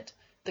about it.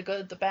 The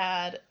good, the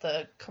bad,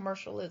 the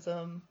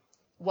commercialism,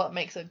 what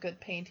makes a good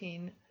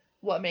painting,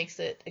 what makes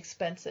it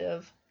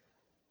expensive.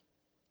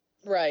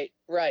 Right,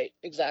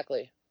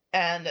 exactly.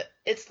 And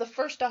it's the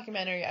first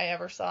documentary I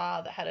ever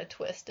saw that had a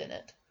twist in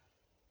it.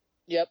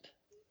 Yep.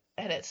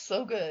 And it's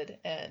so good,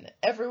 and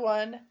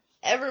everyone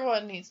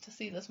needs to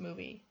see this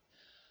movie.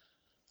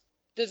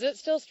 Does it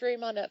still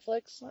stream on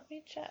Netflix? Let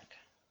me check.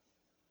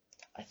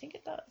 I think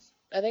it does.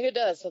 I think it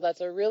does, so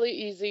that's a really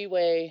easy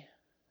way.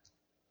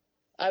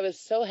 I was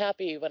so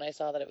happy when I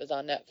saw that it was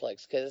on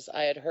Netflix, because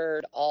I had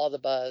heard all the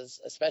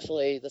buzz,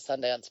 especially the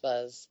Sundance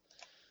buzz.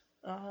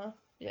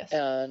 Yes.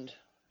 And,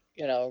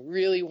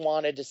 really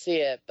wanted to see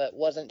it, but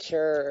wasn't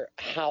sure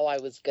how I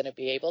was going to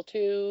be able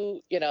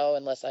to,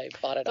 unless I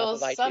bought it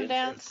off of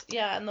iTunes.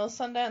 And those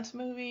Sundance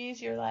movies,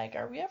 you're like,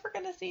 are we ever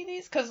going to see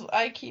these? Because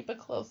I keep a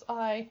close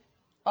eye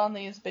on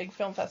these big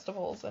film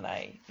festivals, and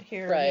I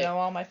hear,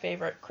 all my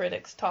favorite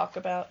critics talk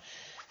about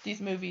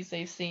these movies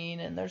they've seen,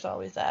 and there's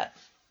always that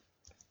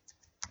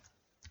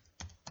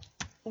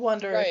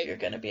wonder if you're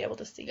going to be able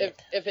to see it.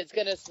 If it's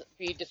going to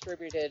be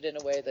distributed in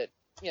a way that,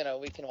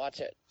 we can watch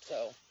it.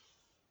 So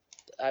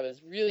I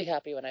was really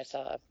happy when I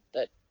saw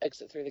that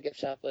Exit Through the Gift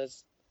Shop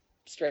was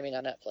streaming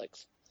on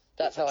Netflix.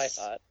 That's how I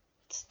saw it.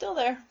 It's still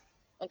there.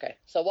 Okay,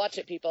 so watch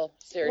it, people.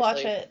 Seriously.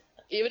 Watch it.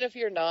 Even if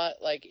you're not,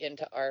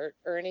 into art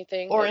or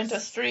anything. Or into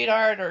street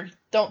art, or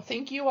don't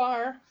think you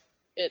are.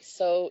 It's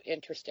so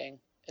interesting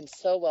and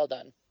so well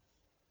done.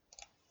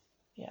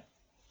 Yeah.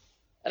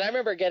 And I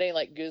remember getting,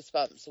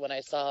 goosebumps when I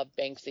saw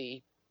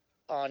Banksy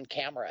on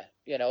camera,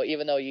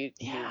 even though you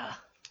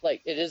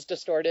it is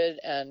distorted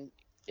and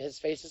his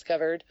face is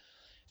covered.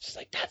 It's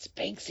just that's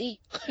Banksy.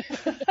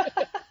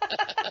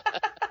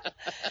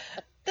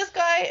 This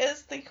guy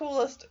is the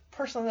coolest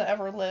person that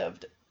ever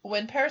lived.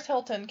 When Paris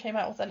Hilton came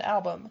out with an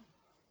album,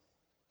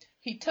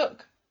 he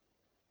took,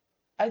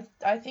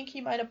 I think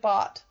he might have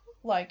bought,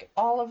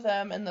 all of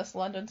them in this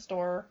London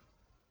store,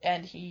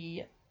 and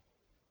he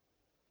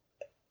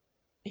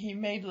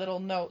made little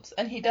notes.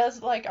 And he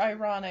does,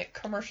 ironic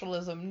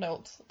commercialism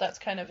notes. That's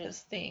kind of his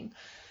thing.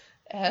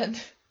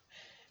 And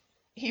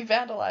he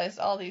vandalized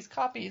all these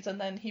copies, and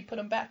then he put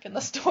them back in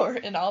the store,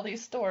 in all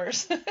these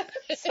stores.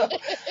 So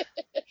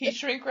he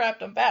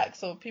shrink-wrapped them back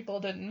so people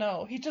didn't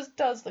know. He just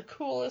does the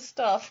coolest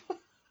stuff.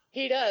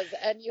 He does,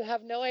 and you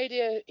have no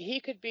idea. He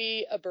could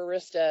be a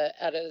barista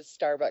at a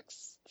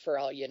Starbucks for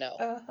all you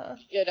know.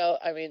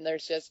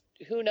 There's just,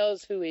 who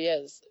knows who he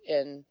is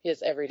in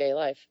his everyday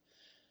life.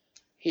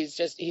 He's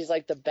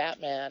like the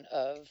Batman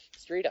of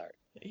street art.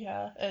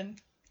 Yeah,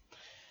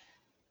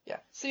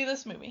 see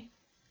this movie.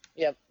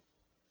 Yep.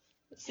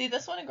 See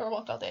this one and Girl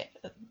Walked All Day.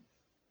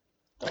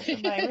 Those are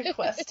my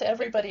requests to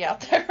everybody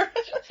out there.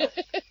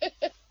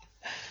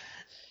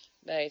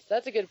 Nice.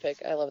 That's a good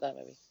pick. I love that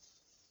movie.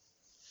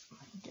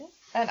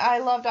 And I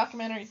love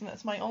documentaries, and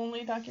it's my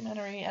only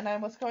documentary, and I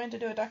was going to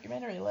do a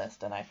documentary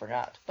list, and I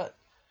forgot, but...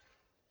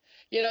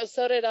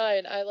 so did I,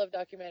 and I love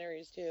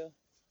documentaries, too.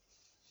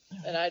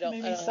 And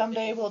Maybe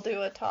someday we'll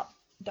do a top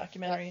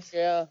documentaries.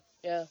 Yeah.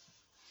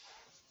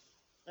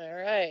 All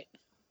right.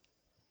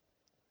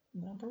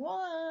 Number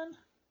 1.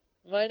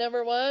 My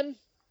number one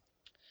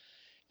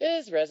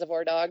is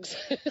Reservoir Dogs.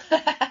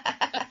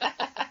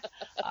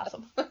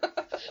 Awesome.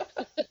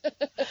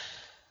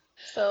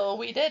 So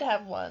we did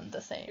have one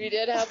the same. We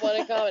did have one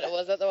in common. It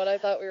wasn't the one I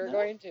thought we were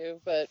going to,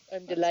 but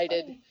I'm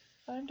delighted. Funny.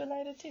 I'm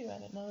delighted too. I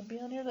didn't know it'd be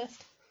on your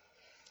list.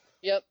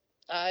 Yep.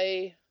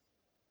 I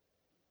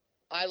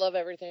love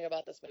everything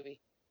about this movie.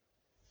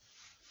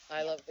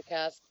 I love the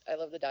cast. I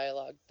love the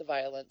dialogue, the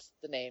violence,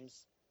 the names,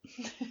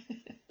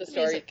 the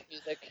story,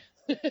 music.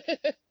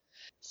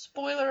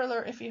 Spoiler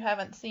alert if you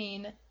haven't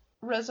seen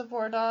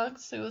Reservoir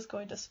Dogs. Sue is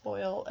going to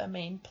spoil a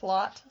main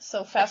plot,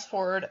 so fast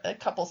forward a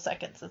couple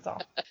seconds is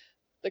all.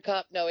 The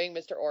cop knowing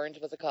Mr. Orange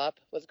was a cop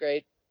was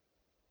great.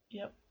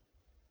 Yep.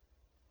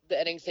 The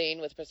ending scene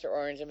with Mr.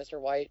 Orange and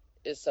Mr. White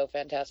is so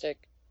fantastic.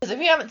 Because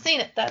if you haven't seen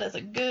it, that is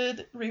a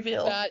good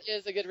reveal. That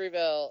is a good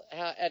reveal.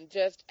 And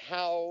just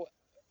how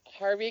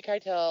Harvey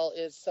Keitel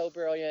is so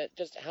brilliant,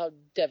 just how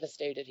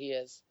devastated he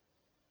is.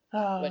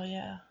 Oh,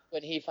 yeah.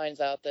 When he finds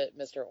out that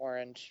Mr.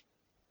 Orange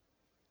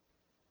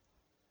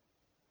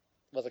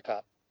was a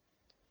cop.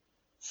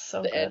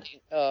 So the good.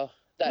 Ending, oh,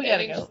 that we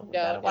gotta ending go. We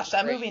gotta watch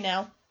that movie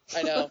now.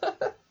 I know.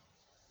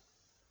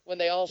 When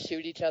they all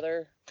shoot each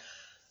other.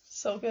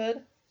 So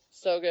good.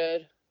 So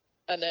good.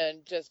 And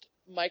then just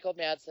Michael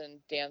Madsen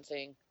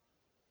dancing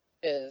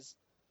is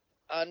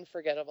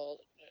unforgettable.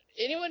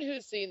 Anyone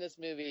who's seen this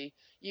movie,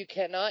 you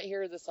cannot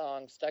hear the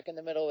song Stuck in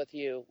the Middle with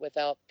You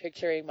without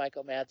picturing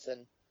Michael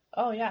Madsen.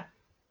 Oh, yeah.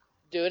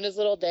 Doing his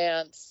little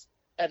dance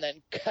and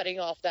then cutting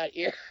off that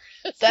ear.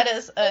 That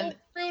is so an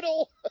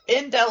brutal,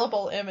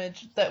 indelible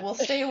image that will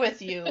stay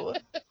with you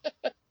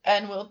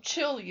and will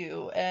chill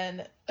you.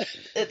 And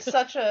it's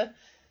such a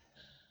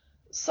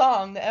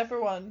song that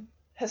everyone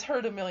has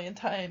heard a million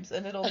times,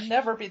 and it'll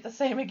never be the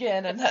same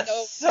again. And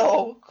that's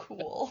so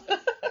cool.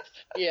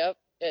 Yep,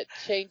 it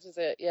changes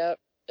it. Yep,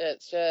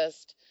 it's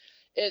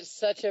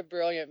such a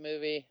brilliant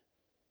movie.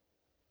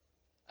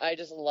 I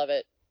just love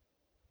it.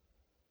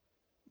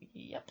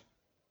 Yep.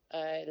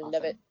 I Awesome.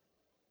 love it.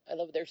 I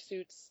love their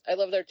suits. I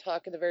love their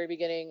talk in the very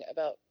beginning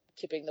about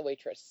tipping the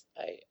waitress.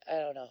 I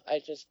don't know.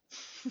 It's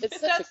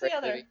such That's a great the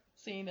other movie.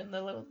 scene in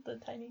the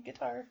tiny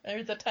guitar,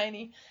 or the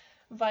tiny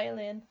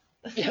violin.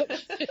 Yep.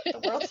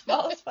 The world's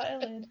smallest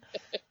violin.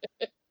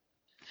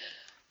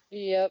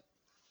 Yep.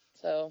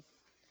 So.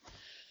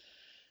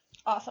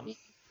 Awesome.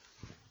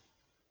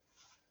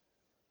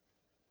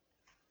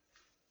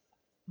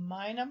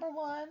 My number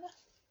one,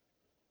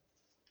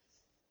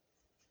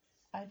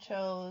 I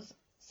chose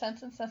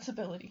Sense and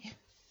Sensibility.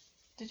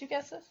 Did you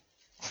guess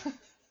this?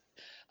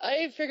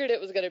 I figured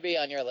it was going to be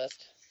on your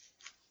list.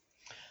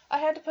 I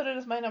had to put it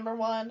as my number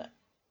one.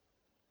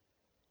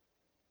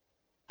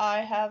 I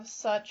have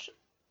such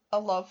a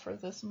love for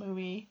this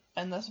movie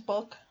and this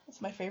book.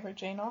 It's my favorite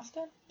Jane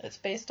Austen. It's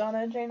based on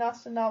a Jane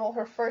Austen novel,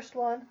 her first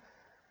one.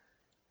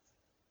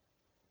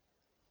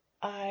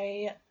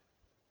 I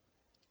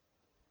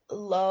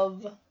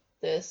love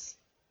this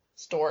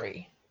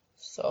story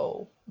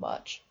so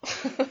much.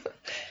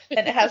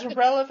 And it has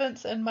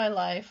relevance in my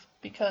life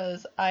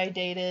because I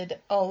dated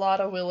a lot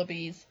of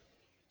Willoughbys.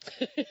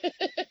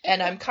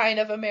 And I'm kind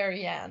of a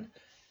Marianne.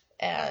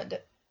 And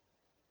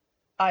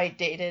I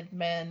dated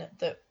men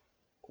that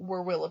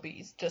were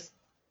Willoughbys. Just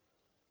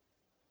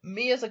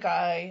me as a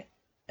guy,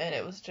 and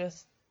it was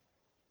just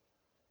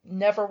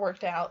never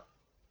worked out.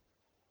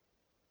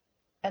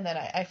 And then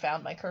I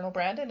found my Colonel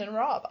Brandon and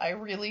Rob. I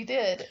really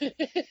did.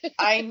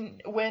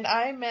 When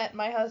I met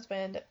my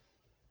husband,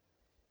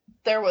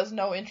 there was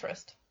no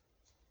interest.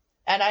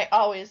 And I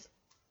always,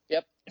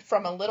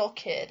 from a little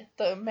kid,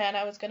 the man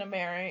I was going to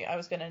marry, I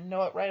was going to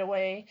know it right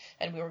away,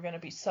 and we were going to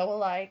be so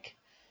alike,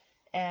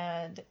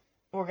 and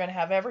we're going to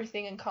have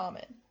everything in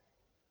common.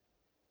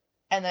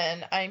 And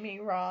then I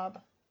meet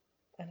Rob,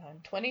 and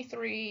I'm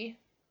 23.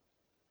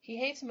 He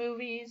hates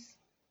movies.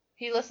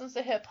 He listens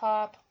to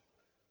hip-hop.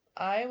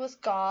 I was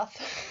goth.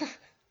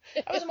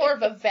 I was more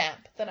of a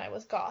vamp than I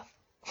was goth.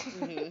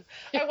 Mm-hmm.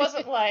 I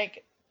wasn't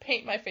like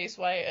paint my face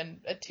white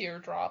and a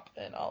teardrop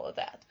and all of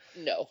that.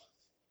 No.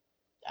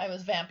 I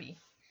was vampy.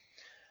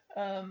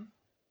 He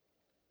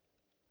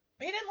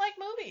didn't like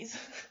movies.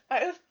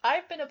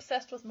 I've been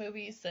obsessed with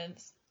movies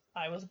since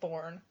I was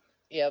born.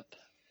 Yep.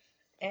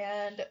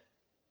 And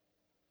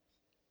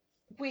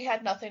we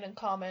had nothing in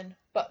common,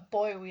 but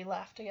boy, we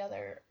laughed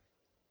together.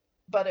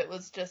 But it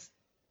was just,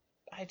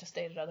 I just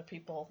dated other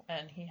people,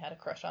 and he had a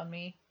crush on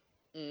me.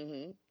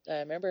 Mm-hmm. I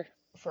remember.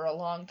 For a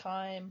long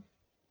time.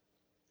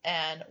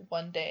 And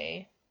one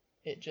day,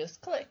 it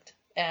just clicked.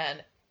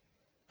 And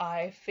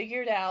I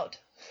figured out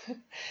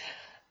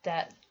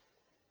that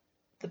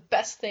the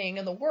best thing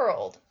in the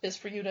world is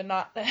for you to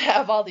not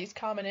have all these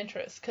common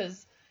interests,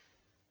 because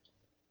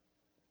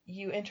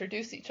you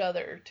introduce each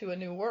other to a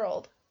new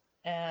world,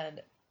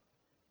 and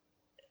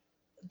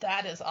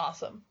that is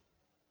awesome.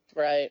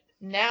 Right.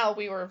 Now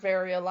we were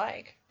very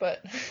alike,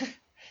 but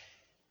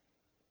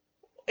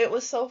it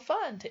was so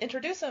fun to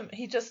introduce him.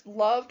 He just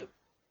loved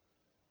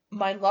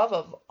my love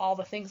of all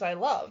the things I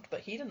loved,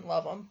 but he didn't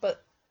love them,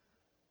 but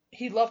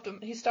he loved them.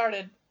 He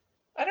started,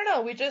 I don't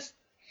know,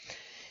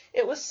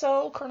 It was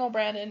so Colonel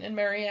Brandon and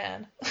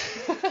Marianne.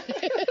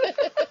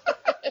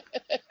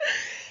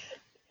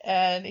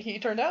 And he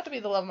turned out to be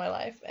the love of my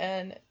life.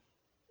 And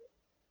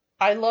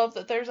I love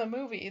that there's a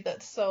movie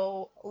that's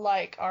so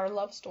like our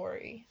love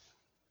story.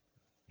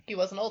 He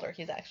wasn't older.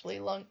 He's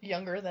actually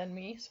younger than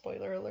me.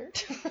 Spoiler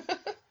alert.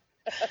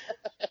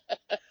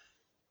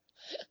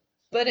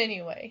 But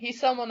anyway, he's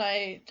someone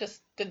I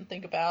just didn't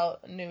think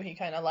about. Knew he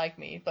kind of liked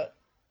me, but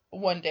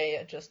one day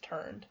it just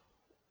turned,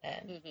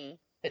 and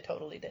it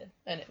totally did.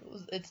 And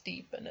it's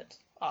deep and it's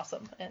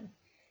awesome. And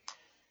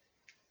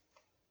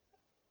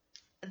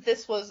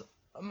this was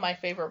my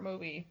favorite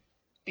movie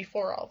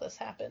before all this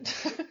happened.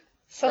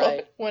 So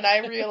right. When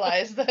I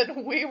realized that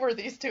we were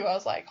these two, I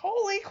was like,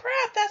 holy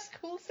crap, that's the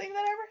coolest thing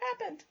that ever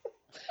happened.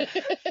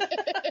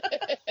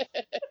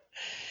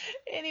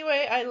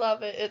 Anyway, I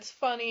love it. It's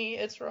funny.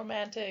 It's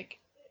romantic.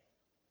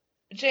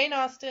 Jane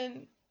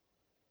Austen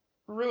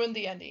ruined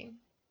the ending.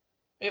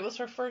 It was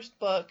her first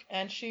book,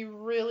 and she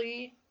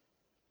really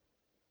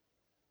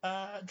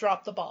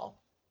dropped the ball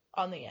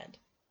on the end.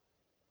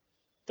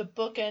 The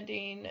book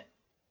ending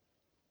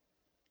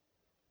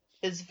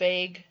is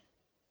vague.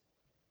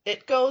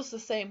 It goes the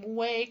same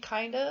way,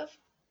 kind of,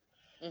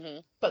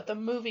 but the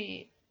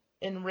movie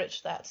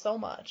enriched that so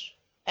much.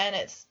 And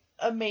it's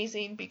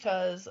amazing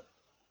because,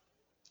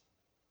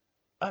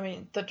 I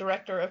mean, the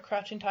director of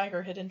Crouching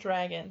Tiger, Hidden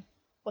Dragon,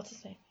 what's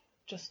his name?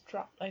 Just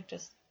dropped. I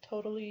just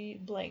totally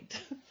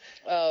blanked.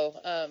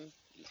 Ang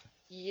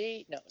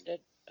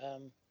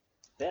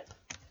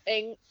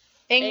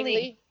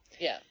Lee.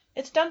 Yeah.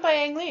 It's done by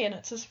Ang Lee, and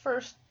it's his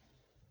first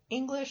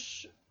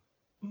English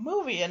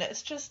movie, and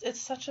it's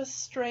such a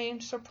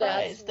strange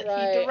surprise that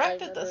he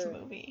directed this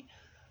movie.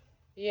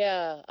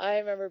 Yeah, I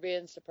remember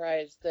being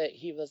surprised that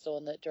he was the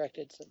one that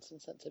directed Sense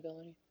and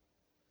Sensibility.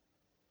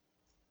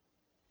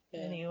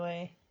 Yeah.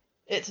 Anyway,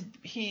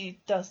 he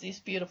does these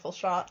beautiful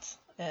shots,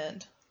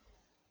 and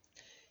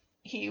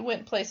he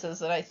went places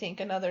that I think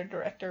another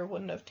director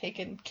wouldn't have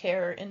taken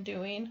care in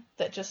doing,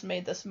 that just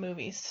made this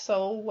movie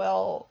so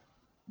well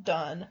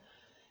done.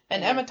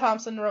 And Emma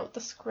Thompson wrote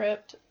the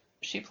script.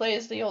 She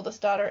plays the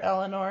oldest daughter,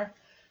 Eleanor,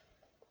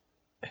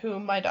 who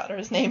my daughter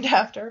is named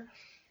after.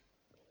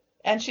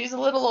 And she's a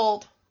little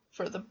old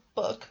for the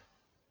book.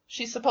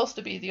 She's supposed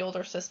to be the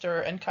older sister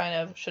and kind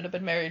of should have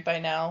been married by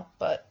now,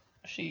 but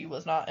she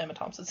was not Emma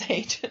Thompson's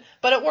age.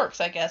 But it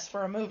works, I guess,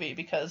 for a movie,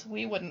 because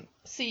we wouldn't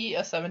see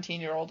a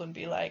 17-year-old and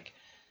be like,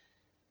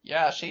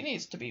 yeah, she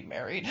needs to be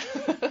married.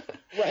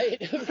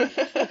 Right.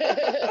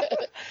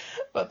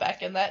 But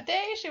back in that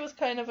day, she was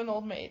kind of an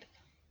old maid.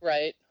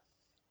 Right.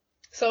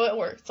 So it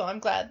worked, so I'm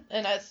glad.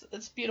 And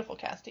it's beautiful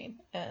casting.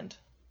 And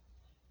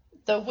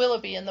the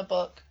Willoughby in the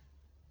book,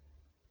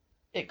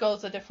 it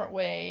goes a different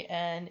way,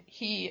 and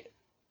he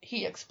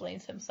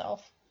explains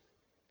himself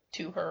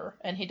to her,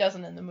 and he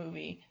doesn't in the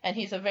movie. And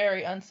he's a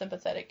very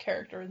unsympathetic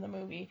character in the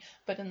movie,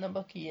 but in the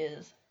book he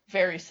is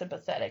very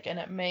sympathetic, and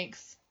it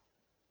makes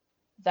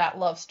that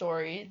love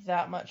story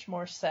that much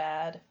more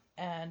sad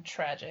and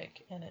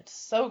tragic, and it's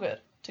so good.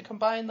 To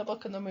combine the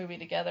book and the movie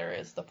together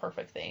is the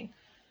perfect thing.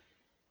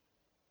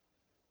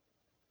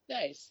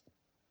 Nice.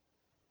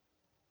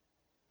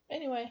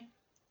 Anyway,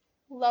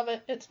 love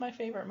it. It's my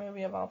favorite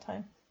movie of all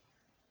time.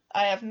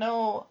 I have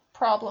no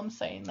problem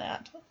saying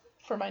that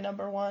for my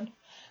number one.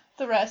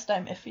 The rest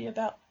I'm iffy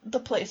about the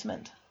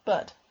placement,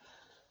 but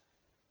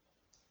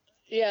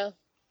yeah,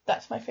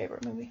 that's my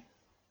favorite movie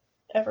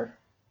ever.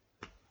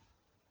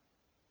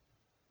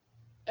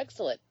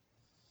 Excellent.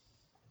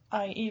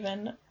 I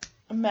even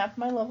mapped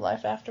my love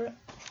life after it.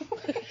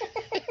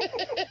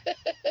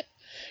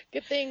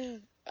 Good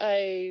thing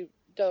I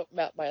don't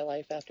map my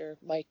life after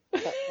my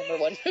top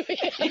number one movie.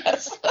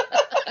 Yes.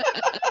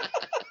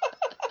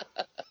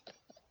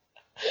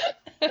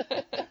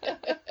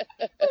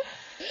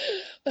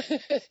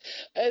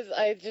 As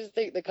I just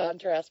think the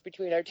contrast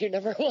between our two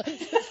number ones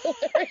is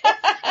hilarious.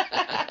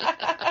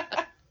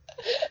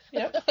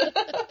 Yep.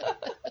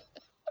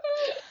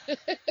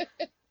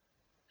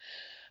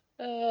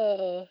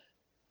 Oh.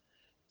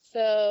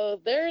 So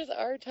there's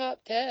our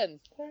top 10.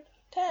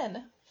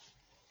 10.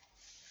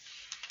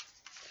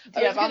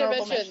 I was going to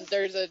mention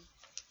there's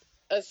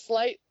a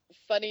slight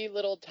funny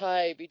little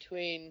tie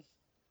between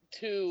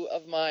two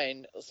of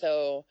mine.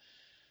 So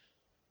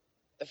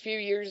a few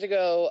years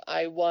ago,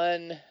 I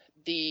won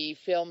the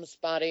Film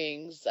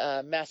Spotting's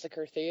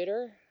Massacre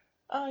Theater.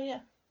 Oh, yeah.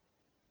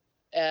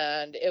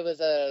 And it was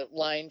a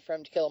line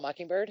from To Kill a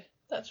Mockingbird.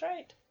 That's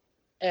right.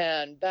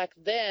 And back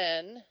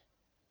then,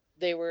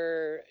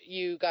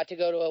 you got to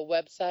go to a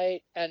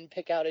website and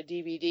pick out a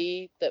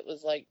DVD that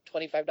was like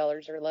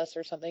 $25 or less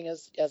or something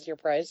as your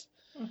prize.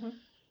 Mm-hmm.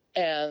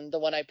 And the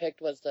one I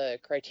picked was the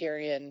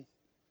Criterion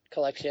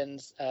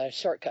Collection's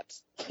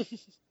Shortcuts.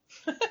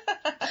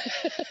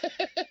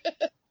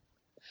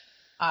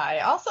 I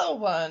also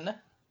won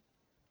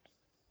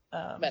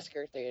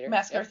Massacre Theater.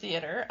 Massacre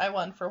Theater. I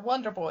won for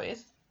Wonder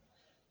Boys.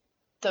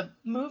 The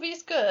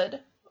movie's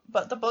good,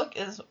 but the book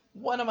is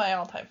one of my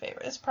all-time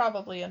favorites. It's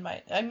probably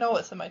I know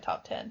it's in my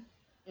top 10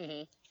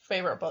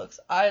 favorite books.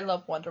 I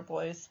love Wonder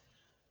Boys.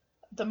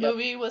 The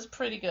movie was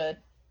pretty good,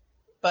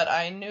 but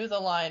I knew the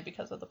line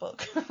because of the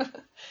book.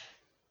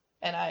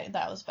 And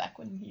that was back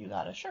when you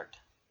got a shirt.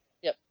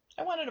 Yep.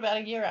 I won it about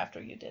a year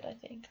after you did, I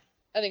think.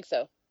 I think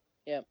so.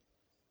 Yep.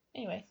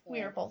 Anyway,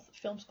 we are both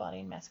Film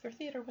Spotting Massacre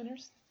Theater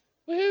winners.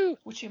 Woohoo!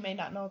 Which you may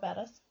not know about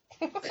us.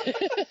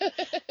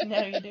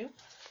 Now you do.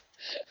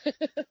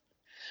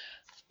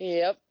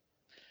 Yep.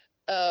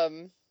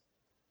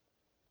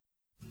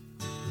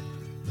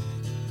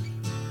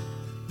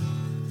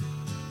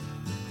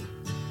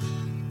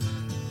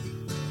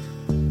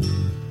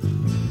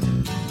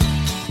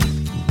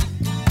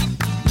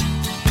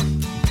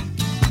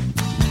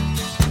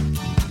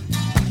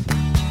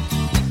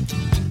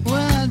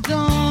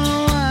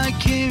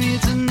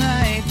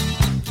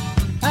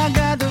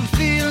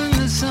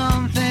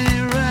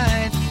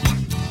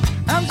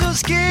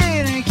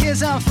 Scared in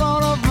case I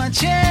fall off my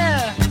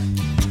chair,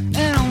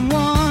 and I'm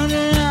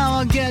wondering how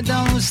I'll get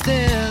down the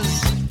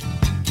stairs.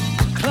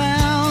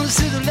 Clowns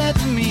to the left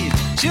of me,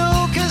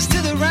 jokers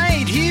to the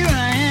right. Here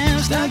I am,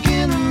 stuck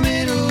in the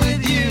middle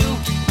with you.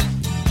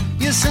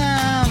 Yes,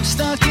 I'm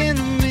stuck in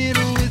the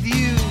middle with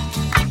you,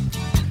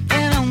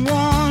 and I'm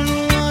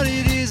wondering what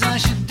it is I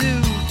should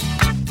do.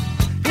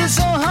 It's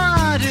so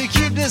hard to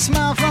keep the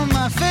smile from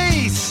my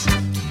face,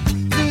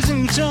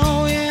 losing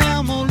control, yeah.